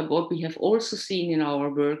 But what we have also seen in our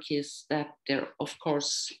work is that there, of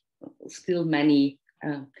course, still many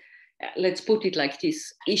let's put it like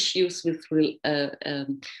this, issues with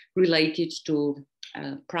related to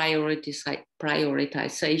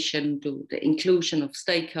prioritization, to the inclusion of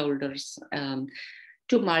stakeholders,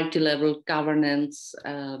 to multi-level governance,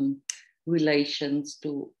 relations,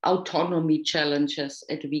 to autonomy challenges,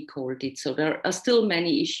 as we called it. So there are still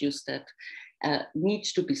many issues that need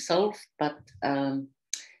to be solved, but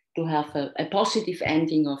to have a positive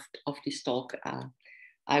ending of this talk,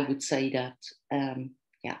 I would say that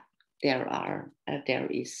there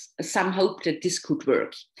is some hope that this could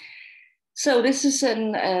work. So this is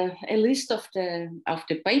a list of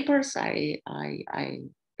the papers I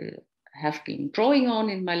have been drawing on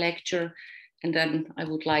in my lecture, and then I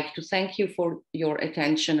would like to thank you for your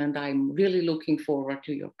attention, and I'm really looking forward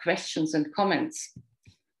to your questions and comments.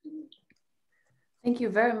 Thank you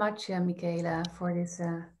very much, Michaela, for this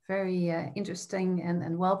very interesting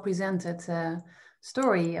and well-presented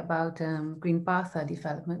story about Green Path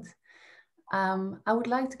development. I would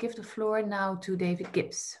like to give the floor now to David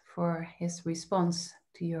Gibbs for his response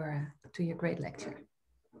to your great lecture.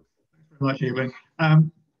 Thanks very much, Evelyn.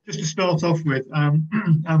 Just to start off with, I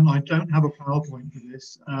don't have a PowerPoint for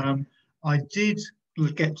this. I did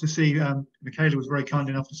get to see, Michaela was very kind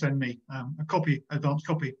enough to send me a advanced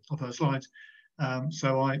copy of her slides.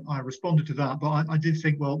 So I responded to that, but I did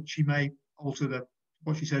think, well, she may alter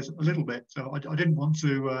what she says a little bit. So I didn't want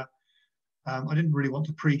to, I didn't really want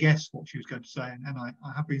to pre-guess what she was going to say. And I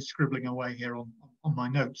have been scribbling away here on my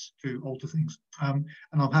notes to alter things. And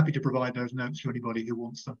I'm happy to provide those notes to anybody who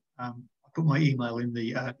wants them. I put my email in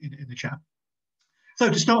the chat. So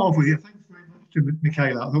to start off with, thanks very much to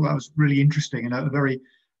Michaela. I thought that was really interesting and a very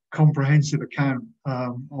comprehensive account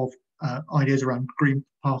of ideas around green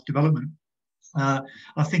path development. I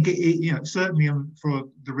think certainly for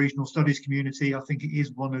the regional studies community, I think it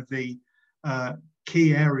is one of the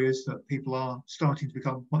key areas that people are starting to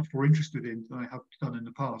become much more interested in than they have done in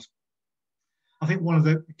the past. I think one of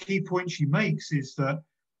the key points she makes is that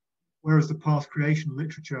whereas the path creation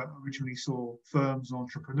literature originally saw firms and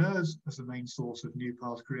entrepreneurs as the main source of new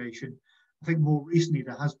path creation, I think more recently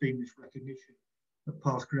there has been this recognition that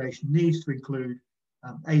path creation needs to include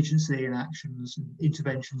agency and actions and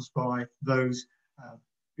interventions by those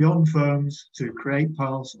beyond firms to create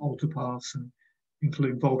paths, alter paths, and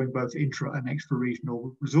involving both intra and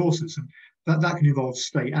extra-regional resources. And that can involve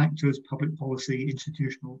state actors, public policy,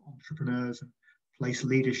 institutional entrepreneurs, and place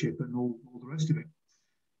leadership, and all the rest of it.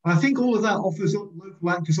 I think all of that offers local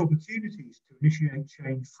actors opportunities to initiate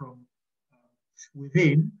change from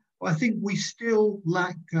within. But I think we still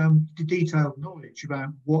lack the detailed knowledge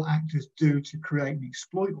about what actors do to create and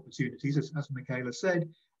exploit opportunities, as Michaela said,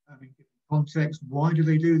 in different contexts. Why do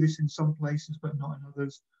they do this in some places but not in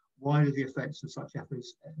others? Why do the effects of such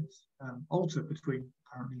efforts alter between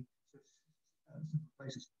apparently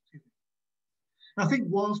places? I think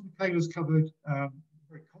whilst Michaela's covered a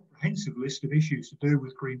very comprehensive list of issues to do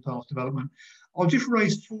with green path development, I'll just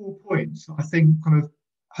raise 4 points that I think kind of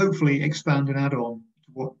hopefully expand and add on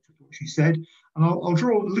to what she said, and I'll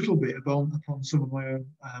draw a little bit upon some of my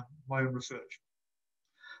own research.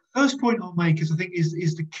 First point I'll make is I think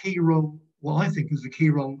is the key role, what I think is the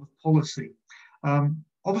key role of policy.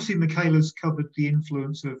 Obviously, Michaela's covered the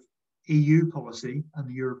influence of EU policy and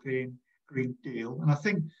the European Green Deal, and I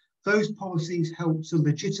think those policies help to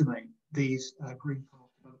legitimate these green path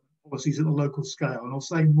development policies at a local scale, and I'll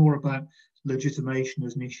say more about legitimation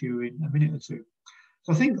as an issue in a minute or two.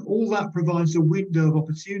 So I think all that provides a window of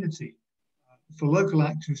opportunity for local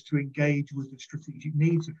actors to engage with the strategic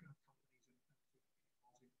needs of companies.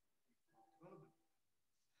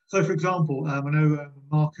 So, for example, I know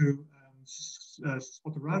Marko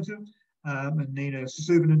Spotarauta and Nina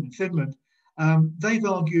Susuvainen in Finland, they've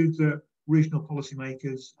argued that regional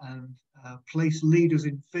policymakers and place leaders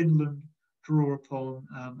in Finland draw upon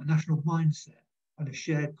a national mindset and a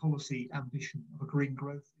shared policy ambition of a green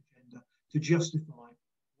growth agenda to justify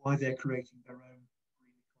why they're creating their own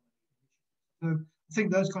green economy. So I think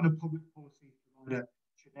those kind of public policies provide a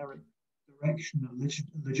generic direction, a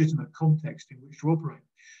legitimate context in which to operate.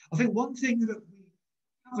 I think one thing that we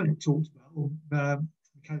haven't talked about, or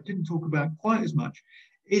didn't talk about quite as much,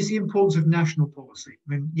 is the importance of national policy.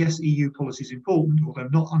 I mean, yes, EU policy is important, although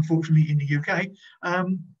not unfortunately in the UK,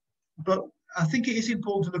 but I think it is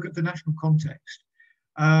important to look at the national context.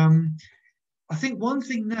 I think one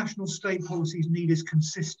thing national state policies need is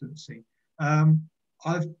consistency.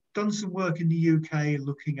 I've done some work in the UK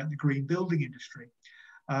looking at the green building industry.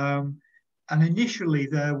 And initially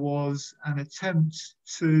there was an attempt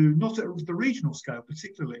to, not at the regional scale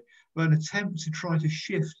particularly, but an attempt to try to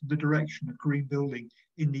shift the direction of green building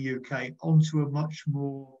in the UK onto a much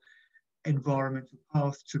more environmental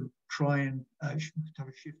path to try and have a shift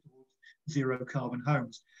towards zero carbon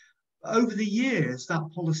homes. Over the years, that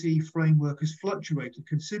policy framework has fluctuated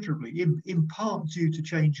considerably, in part due to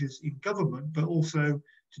changes in government, but also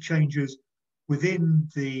to changes within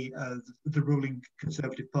the ruling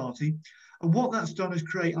Conservative Party. And what that's done is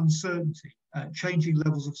create uncertainty, changing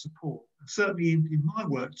levels of support. And certainly in my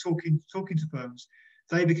work, talking to firms,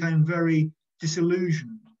 they became very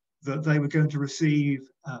disillusioned that they were going to receive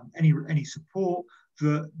any support,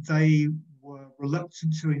 that they were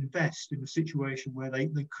reluctant to invest in a situation where they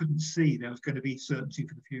couldn't see there was going to be certainty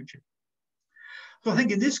for the future. So I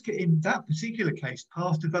think in that particular case,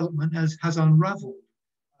 path development has unravelled,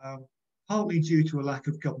 partly due to a lack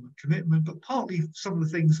of government commitment, but partly some of the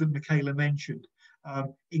things that Michaela mentioned,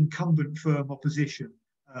 incumbent firm opposition,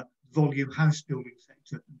 volume house building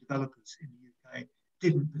sector and developers in the UK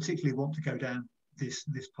didn't particularly want to go down this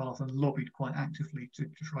path and lobbied quite actively to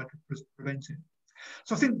try to prevent it.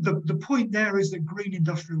 So I think the point there is that green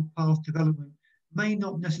industrial path development may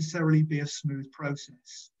not necessarily be a smooth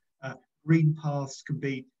process. Green paths can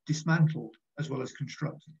be dismantled as well as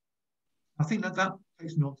constructed. I think that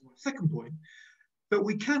takes me on to my second point, but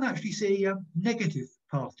we can actually see negative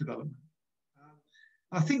path development.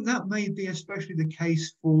 I think that may be especially the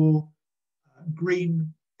case for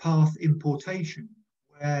green path importation,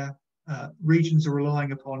 where regions are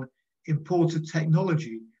relying upon imported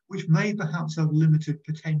technology, which may perhaps have limited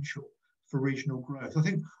potential for regional growth. I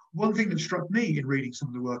think one thing that struck me in reading some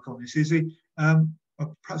of the work on this is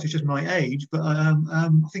perhaps it's just my age, but I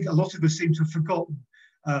think a lot of us seem to have forgotten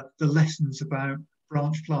the lessons about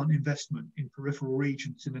branch plant investment in peripheral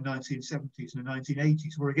regions in the 1970s and the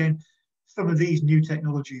 1980s, where again, some of these new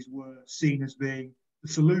technologies were seen as being the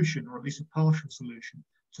solution, or at least a partial solution,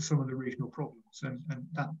 to some of the regional problems, and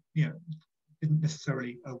that didn't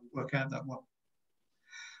necessarily work out that well.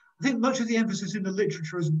 I think much of the emphasis in the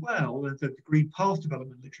literature as well, the green path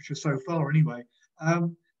development literature so far anyway,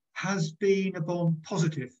 has been upon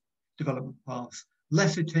positive development paths,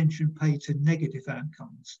 less attention paid to negative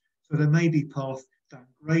outcomes. So there may be path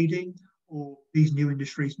downgrading, or these new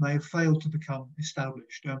industries may have failed to become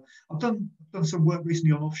established. I've done some work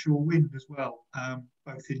recently on offshore wind as well,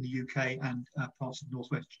 both in the UK and parts of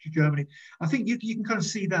northwest Germany. I think you can kind of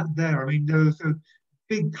see that there. I mean, there are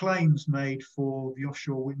big claims made for the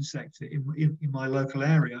offshore wind sector in my local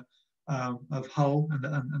area of Hull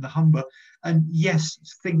and the Humber. And yes,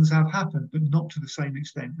 things have happened, but not to the same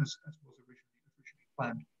extent as was originally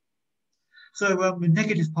planned. So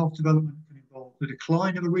negative path development can involve the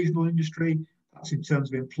decline of a regional industry, that's in terms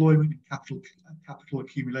of employment and capital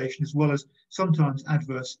accumulation, as well as sometimes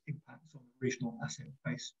adverse impacts on the regional asset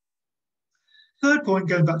base. Third point,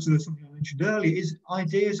 going back to something I mentioned earlier, is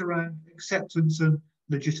ideas around acceptance and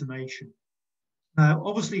legitimation. Now,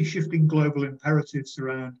 obviously, shifting global imperatives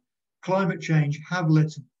around climate change have led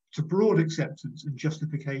to broad acceptance and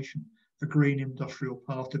justification for green industrial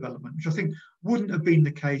path development, which I think wouldn't have been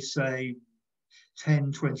the case, say,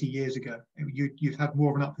 10, 20 years ago. You'd had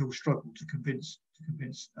more of an uphill struggle to convince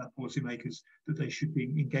policymakers that they should be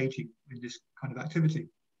engaging in this kind of activity.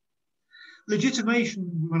 Legitimation,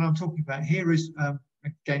 what I'm talking about here, is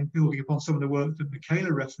again building upon some of the work that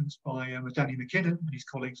Michaela referenced by Danny McKinnon and his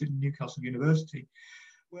colleagues at Newcastle University,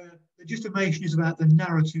 where legitimation is about the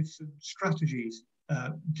narratives and strategies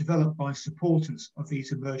developed by supporters of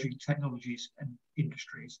these emerging technologies and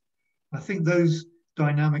industries. I think those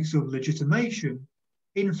dynamics of legitimation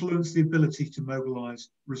influence the ability to mobilise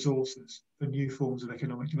resources for new forms of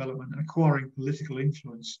economic development and acquiring political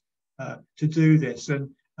influence to do this. And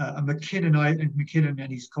McKinnon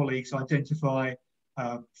and his colleagues identify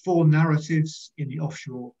 4 narratives in the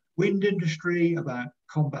offshore wind industry about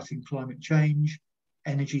combating climate change,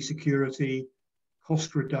 energy security,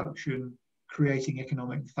 cost reduction, creating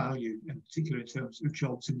economic value, in particular in terms of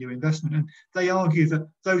jobs and new investment. And they argue that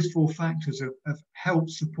those 4 factors have helped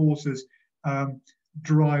supporters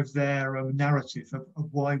drive their narrative of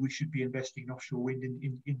why we should be investing in offshore wind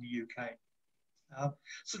in the UK.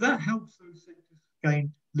 So that helps those sectors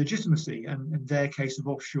gain legitimacy. And in their case of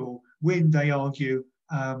offshore wind, they argue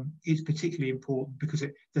it's particularly important because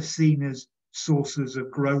they're seen as sources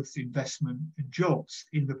of growth, investment and jobs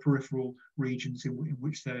in the peripheral regions in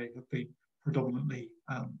which they have been predominantly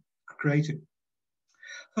created.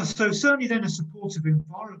 So certainly then a supportive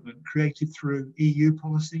environment created through EU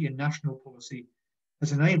policy and national policy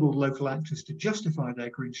has enabled local actors to justify their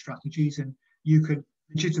green strategies, and you can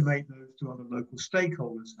legitimate those to other local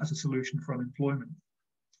stakeholders as a solution for unemployment.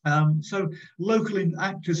 So local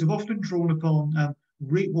actors have often drawn upon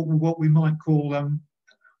what we might call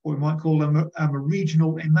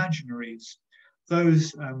regional imaginaries.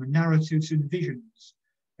 those narratives and visions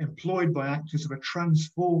employed by actors of a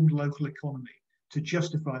transformed local economy to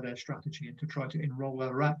justify their strategy and to try to enroll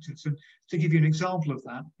other actors. And to give you an example of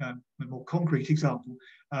that, a more concrete example,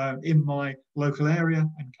 in my local area,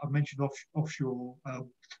 and I've mentioned offshore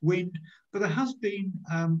wind, but there has been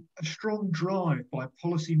a strong drive by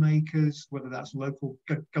policymakers, whether that's local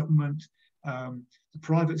government, the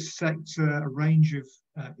private sector, a range of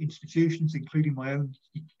institutions, including my own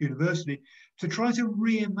university, to try to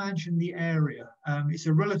reimagine the area. It's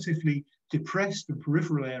a relatively depressed and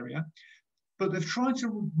peripheral area, but they've tried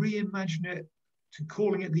to reimagine it to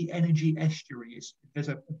calling it the energy estuary. There's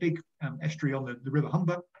a big estuary on the River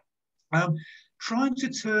Humber, trying to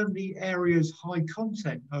turn the area's high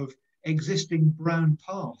content of existing brown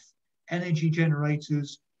path, energy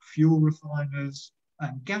generators, fuel refiners,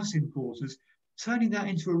 and gas importers, turning that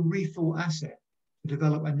into a rethought asset to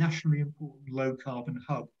develop a nationally important low carbon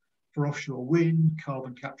hub for offshore wind,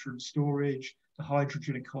 carbon capture and storage, the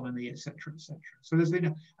hydrogen economy, etc., etc. So there's been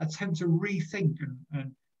an attempt to rethink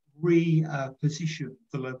and reposition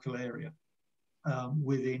the local area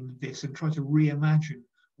within this, and try to reimagine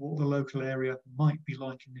what the local area might be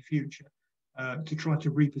like in the future, to try to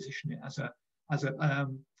reposition it as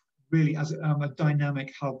a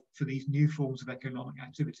dynamic hub for these new forms of economic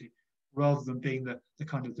activity, rather than being the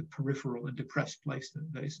kind of the peripheral and depressed place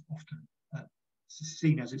that is often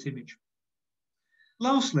seen as its image.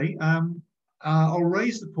 Lastly, I'll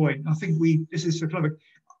raise the point. I think this is so clever.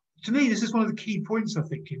 To me, this is one of the key points, I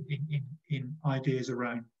think, in ideas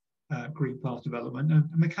around green path development. And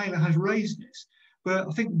Michaela has raised this. But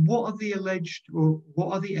I think, what are the alleged, or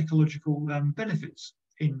what are the ecological benefits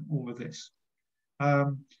in all of this?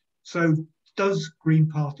 So does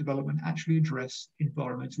green path development actually address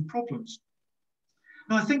environmental problems?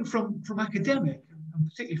 Now, I think from academic, and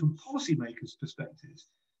particularly from policymakers' perspectives,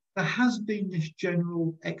 there has been this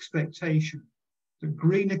general expectation that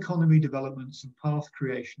green economy developments and path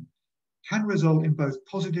creation can result in both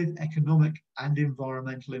positive economic and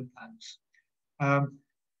environmental impacts.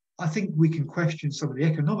 I think we can question some of the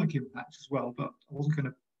economic impacts as well, but I wasn't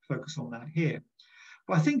going to focus on that here.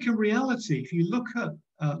 But I think in reality, if you look at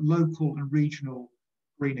local and regional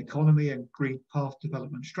green economy and green path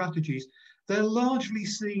development strategies, they're largely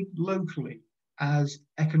seen locally as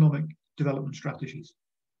economic development strategies.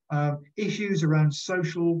 Issues around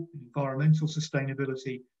social and environmental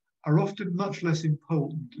sustainability are often much less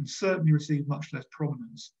important, and certainly receive much less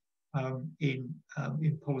prominence in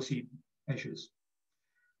policy measures.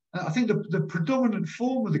 I think the predominant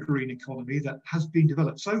form of the green economy that has been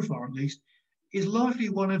developed so far, at least, is largely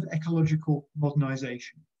one of ecological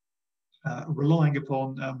modernisation, relying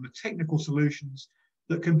upon technical solutions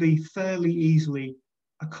that can be fairly easily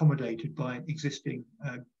accommodated by existing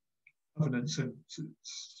governance and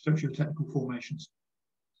socio-technical formations.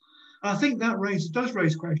 I think that does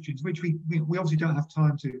raise questions, which we obviously don't have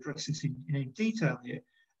time to address this in any detail here,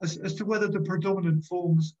 as to whether the predominant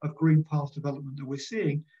forms of green path development that we're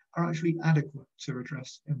seeing are actually adequate to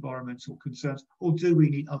address environmental concerns, or do we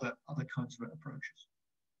need other kinds of approaches?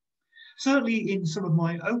 Certainly in some of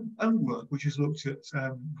my own work, which has looked at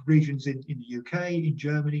regions in the UK, in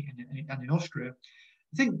Germany, and in Austria,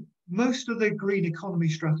 I think most of the green economy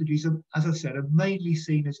strategies, as I said, are mainly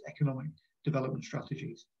seen as economic development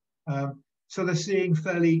strategies. So they're seeing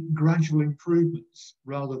fairly gradual improvements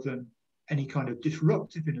rather than any kind of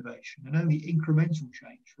disruptive innovation, and only incremental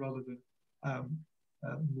change rather than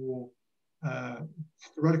more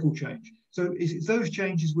theoretical change. So it's those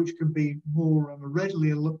changes which can be more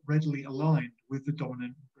readily aligned with the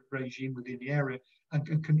dominant regime within the area,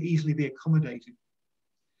 and can easily be accommodated.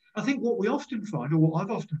 I think what we often find, or what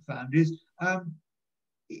I've often found, is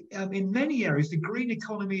in many areas the green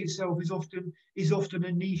economy itself is often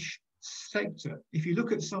a niche sector. If you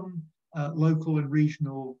look at some local and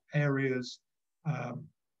regional areas,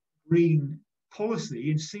 green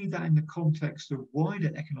policy, and see that in the context of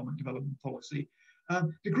wider economic development policy,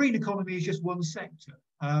 the green economy is just one sector,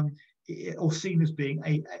 or seen as being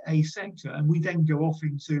a sector, and we then go off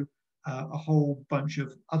into a whole bunch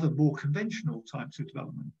of other more conventional types of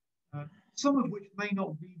development, some of which may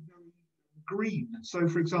not be very green. So,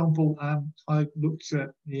 for example, I looked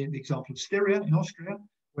at the example of Styria in Austria,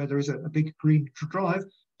 where there is a big green drive,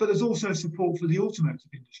 but there's also support for the automotive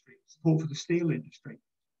industry, support for the steel industry.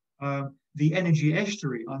 The energy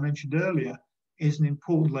estuary I mentioned earlier is an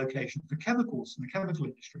important location for chemicals and the chemical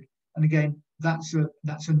industry. And again, that's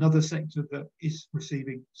another sector that is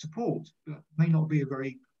receiving support, but may not be a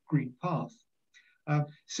very green path.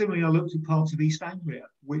 Similarly, I looked at parts of East Anglia,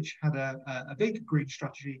 which had a big green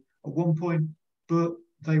strategy at one point, but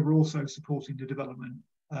they were also supporting the development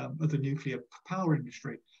of the nuclear power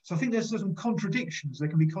industry. So I think there's some contradictions. There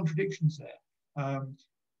can be contradictions there.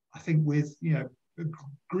 I think with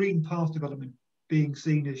green path development being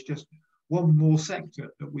seen as just one more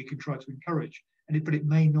sector that we can try to encourage, but it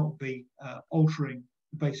may not be altering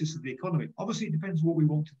the basis of the economy. Obviously, it depends what we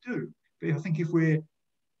want to do. But I think if we're,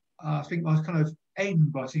 I think I kind of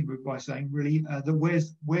end by saying really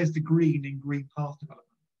that where's the green in green path development?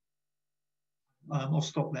 I'll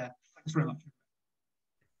stop there. Thanks very much.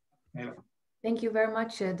 Yeah. Thank you very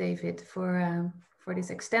much, David, for this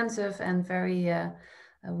extensive and very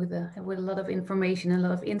with a lot of information and a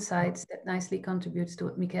lot of insights that nicely contributes to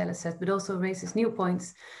what Michaela said, but also raises new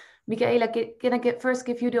points. Michaela, can I first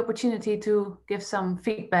give you the opportunity to give some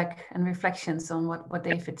feedback and reflections on what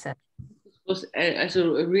David said? It was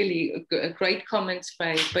also really great comments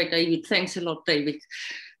by David. Thanks a lot, David.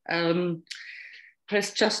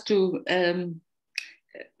 Just to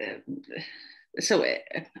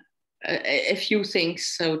a few things.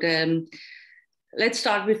 So let's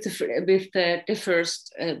start with the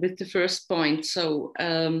first point. So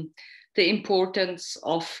the importance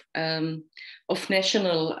of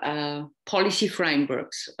national policy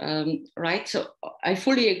frameworks, right? So I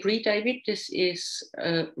fully agree, David. This is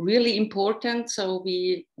really important. So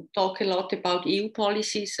we talk a lot about EU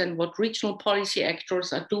policies and what regional policy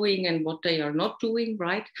actors are doing and what they are not doing,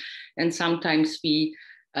 right? And sometimes we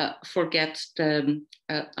forget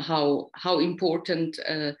how important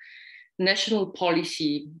national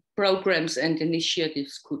policy programs and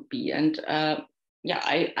initiatives could be. And yeah,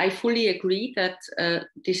 I fully agree that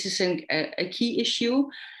this is a key issue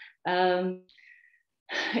in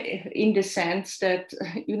the sense that,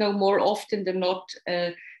 more often than not,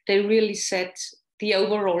 they really set the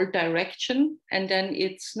overall direction, and then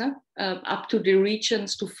it's up to the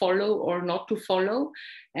regions to follow or not to follow.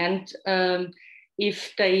 And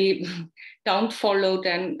if they don't follow,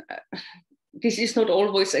 then this is not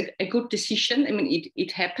always a good decision. I mean,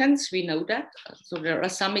 it happens, we know that. So there are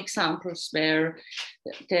some examples where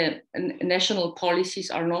the national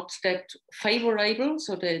policies are not that favorable,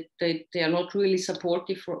 so they are not really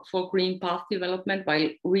supportive for green path development, while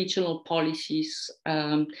regional policies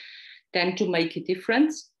tend to make a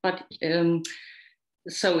difference. But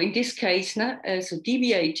so in this case, so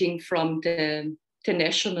deviating from the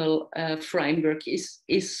national framework is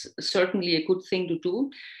certainly a good thing to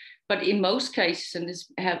do. But in most cases,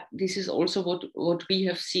 and this is also what we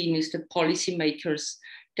have seen, is that policymakers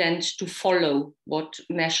tend to follow what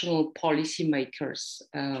national policymakers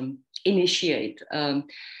initiate. And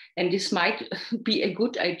this might be a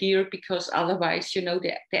good idea, because otherwise,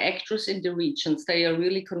 the actors in the regions, they are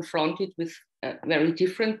really confronted with very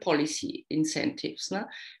different policy incentives.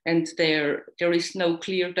 And there is no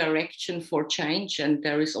clear direction for change. And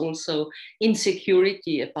there is also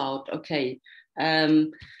insecurity about, okay,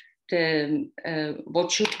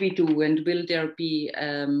 what should we do, and will there be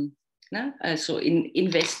so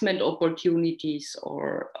investment opportunities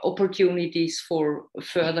or opportunities for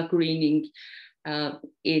further greening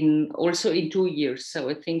also in 2 years. So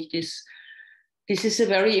I think this is a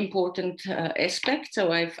very important aspect.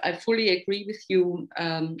 So I fully agree with you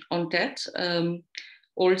on that.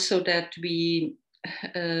 Also that we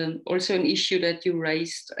also an issue that you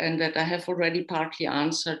raised and that I have already partly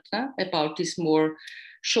answered about this more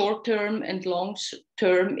short-term and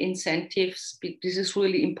long-term incentives. This is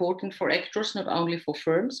really important for actors, not only for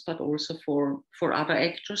firms, but also for other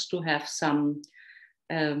actors to have some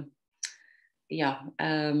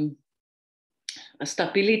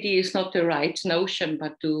stability is not the right notion,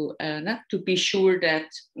 but to be sure that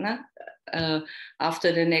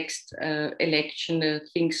after the next election,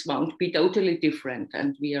 things won't be totally different,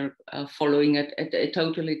 and we are following a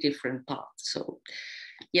totally different path. So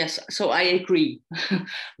yes, so I agree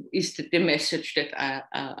is the message that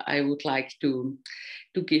I would like to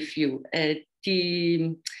give you.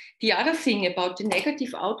 The other thing about the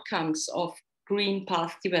negative outcomes of green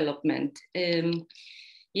path development,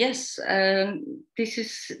 yes, this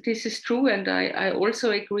is true, and I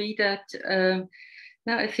also agree that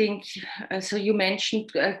now I think so. You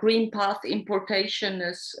mentioned green path importation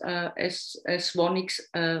as one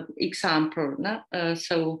example.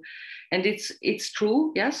 So, and it's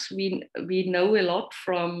true. Yes, we know a lot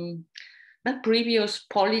from previous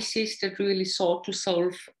policies that really sought to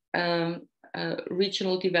solve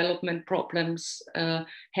regional development problems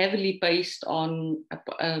heavily based on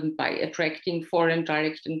by attracting foreign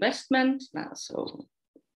direct investment. So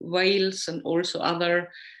Wales and also other.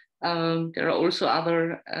 There are also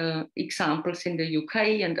other examples in the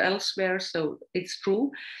UK and elsewhere, so it's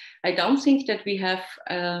true. I don't think that we have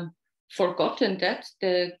forgotten that.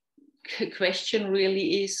 The question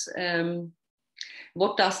really is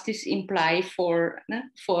what does this imply for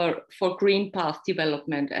green path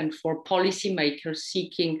development and for policymakers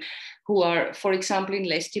seeking, who are, for example, in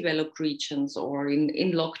less developed regions or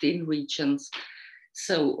in locked-in regions,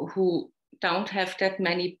 so who don't have that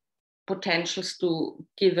many potentials to,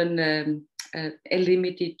 given a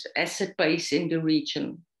limited asset base in the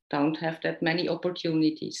region, don't have that many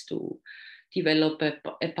opportunities to develop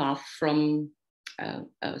a path from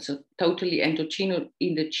so totally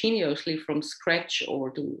endogenously from scratch,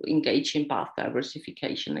 or to engage in path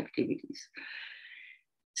diversification activities.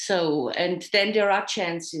 So, and then there are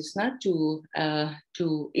chances to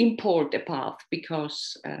import a path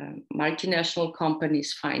because multinational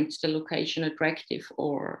companies find the location attractive,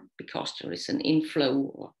 or because there is an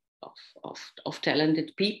inflow of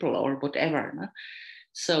talented people or whatever. No?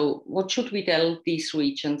 So what should we tell these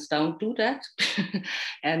regions? Don't do that.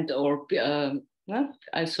 And or I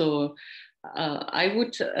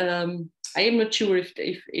am not sure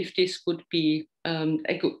if this would be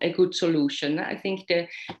a good solution. I think the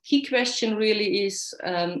key question really is,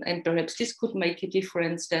 and perhaps this could make a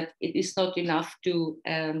difference, that it is not enough to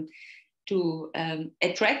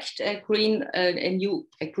attract a green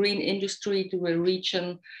industry to a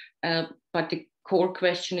region, but the core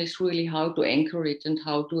question is really how to anchor it and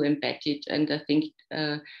how to embed it. And I think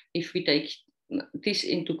if we take this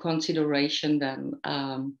into consideration, then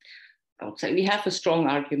I would say we have a strong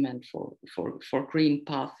argument for green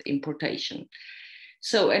path importation.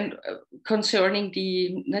 So, and concerning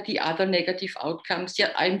the other negative outcomes,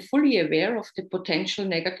 yeah, I'm fully aware of the potential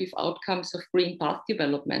negative outcomes of green path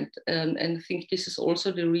development, and I think this is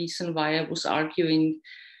also the reason why I was arguing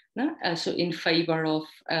so in favor of.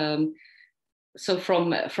 So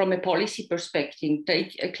from a policy perspective,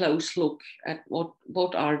 take a close look at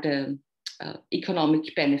what are the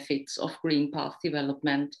economic benefits of green path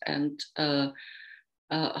development, and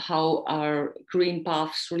how are green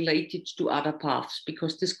paths related to other paths,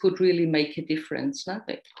 because this could really make a difference. No?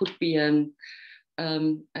 It could be a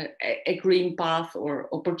green path or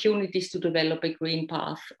opportunities to develop a green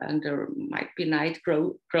path, and there might be nice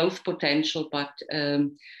growth potential, but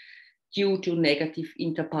due to negative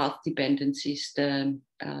interpath dependencies, there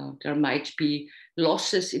might be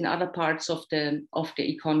losses in other parts of the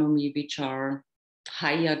economy which are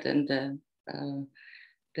higher than the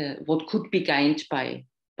what could be gained by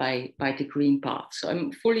the green path. So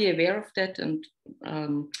I'm fully aware of that and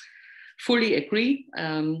fully agree.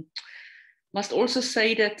 Must also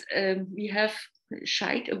say that we have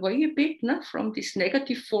shied away a bit from these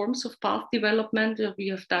negative forms of path development. We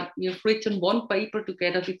have written one paper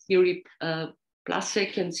together with Yuri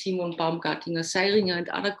Plasek and Simon Baumgartner-Seiringer and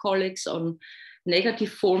other colleagues on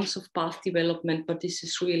negative forms of path development, but this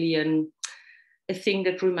is really a thing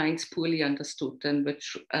that remains poorly understood and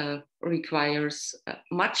which requires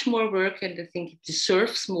much more work, and I think it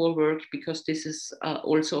deserves more work, because this is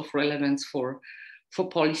also of relevance for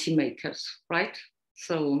policymakers, right?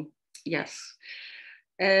 So yes.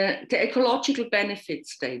 The ecological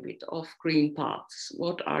benefits, David, of green paths.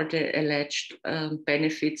 What are the alleged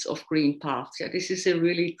benefits of green paths? Yeah, this is a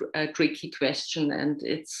really tricky question, and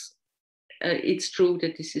it's true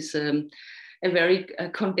that this is a very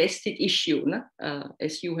contested issue,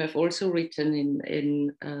 as you have also written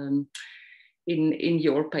in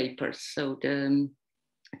your papers. So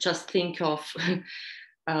just think of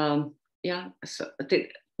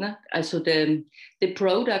so the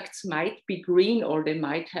products might be green, or they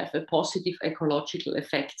might have a positive ecological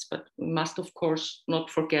effects, but we must of course not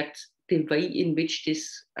forget the way in which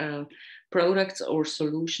these products or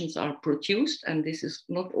solutions are produced, and this is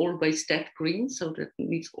not always that green, so that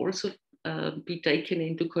needs also be taken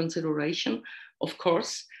into consideration, of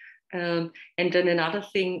course. And then another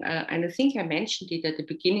thing, and I think I mentioned it at the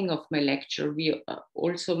beginning of my lecture, we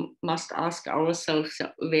also must ask ourselves,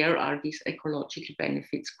 where are these ecological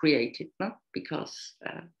benefits created? No? Because,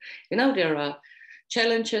 there are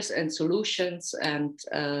challenges and solutions, and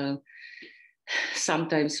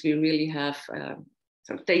sometimes we really have,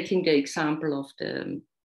 so taking the example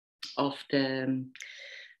of the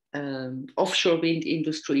offshore wind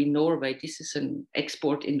industry in Norway, this is an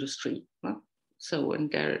export industry. No? So, and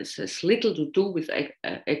there is as little to do with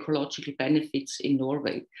ecological benefits in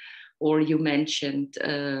Norway. Or you mentioned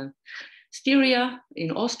Styria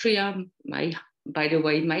in Austria, by the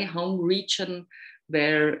way, my home region,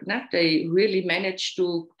 where they really managed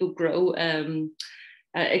to grow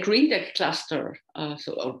a green deck cluster,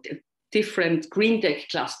 or different green deck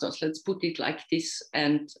clusters, let's put it like this,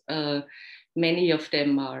 and many of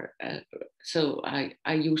them are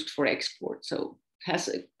used for export. So has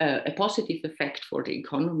a positive effect for the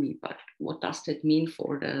economy, but what does that mean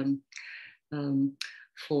for the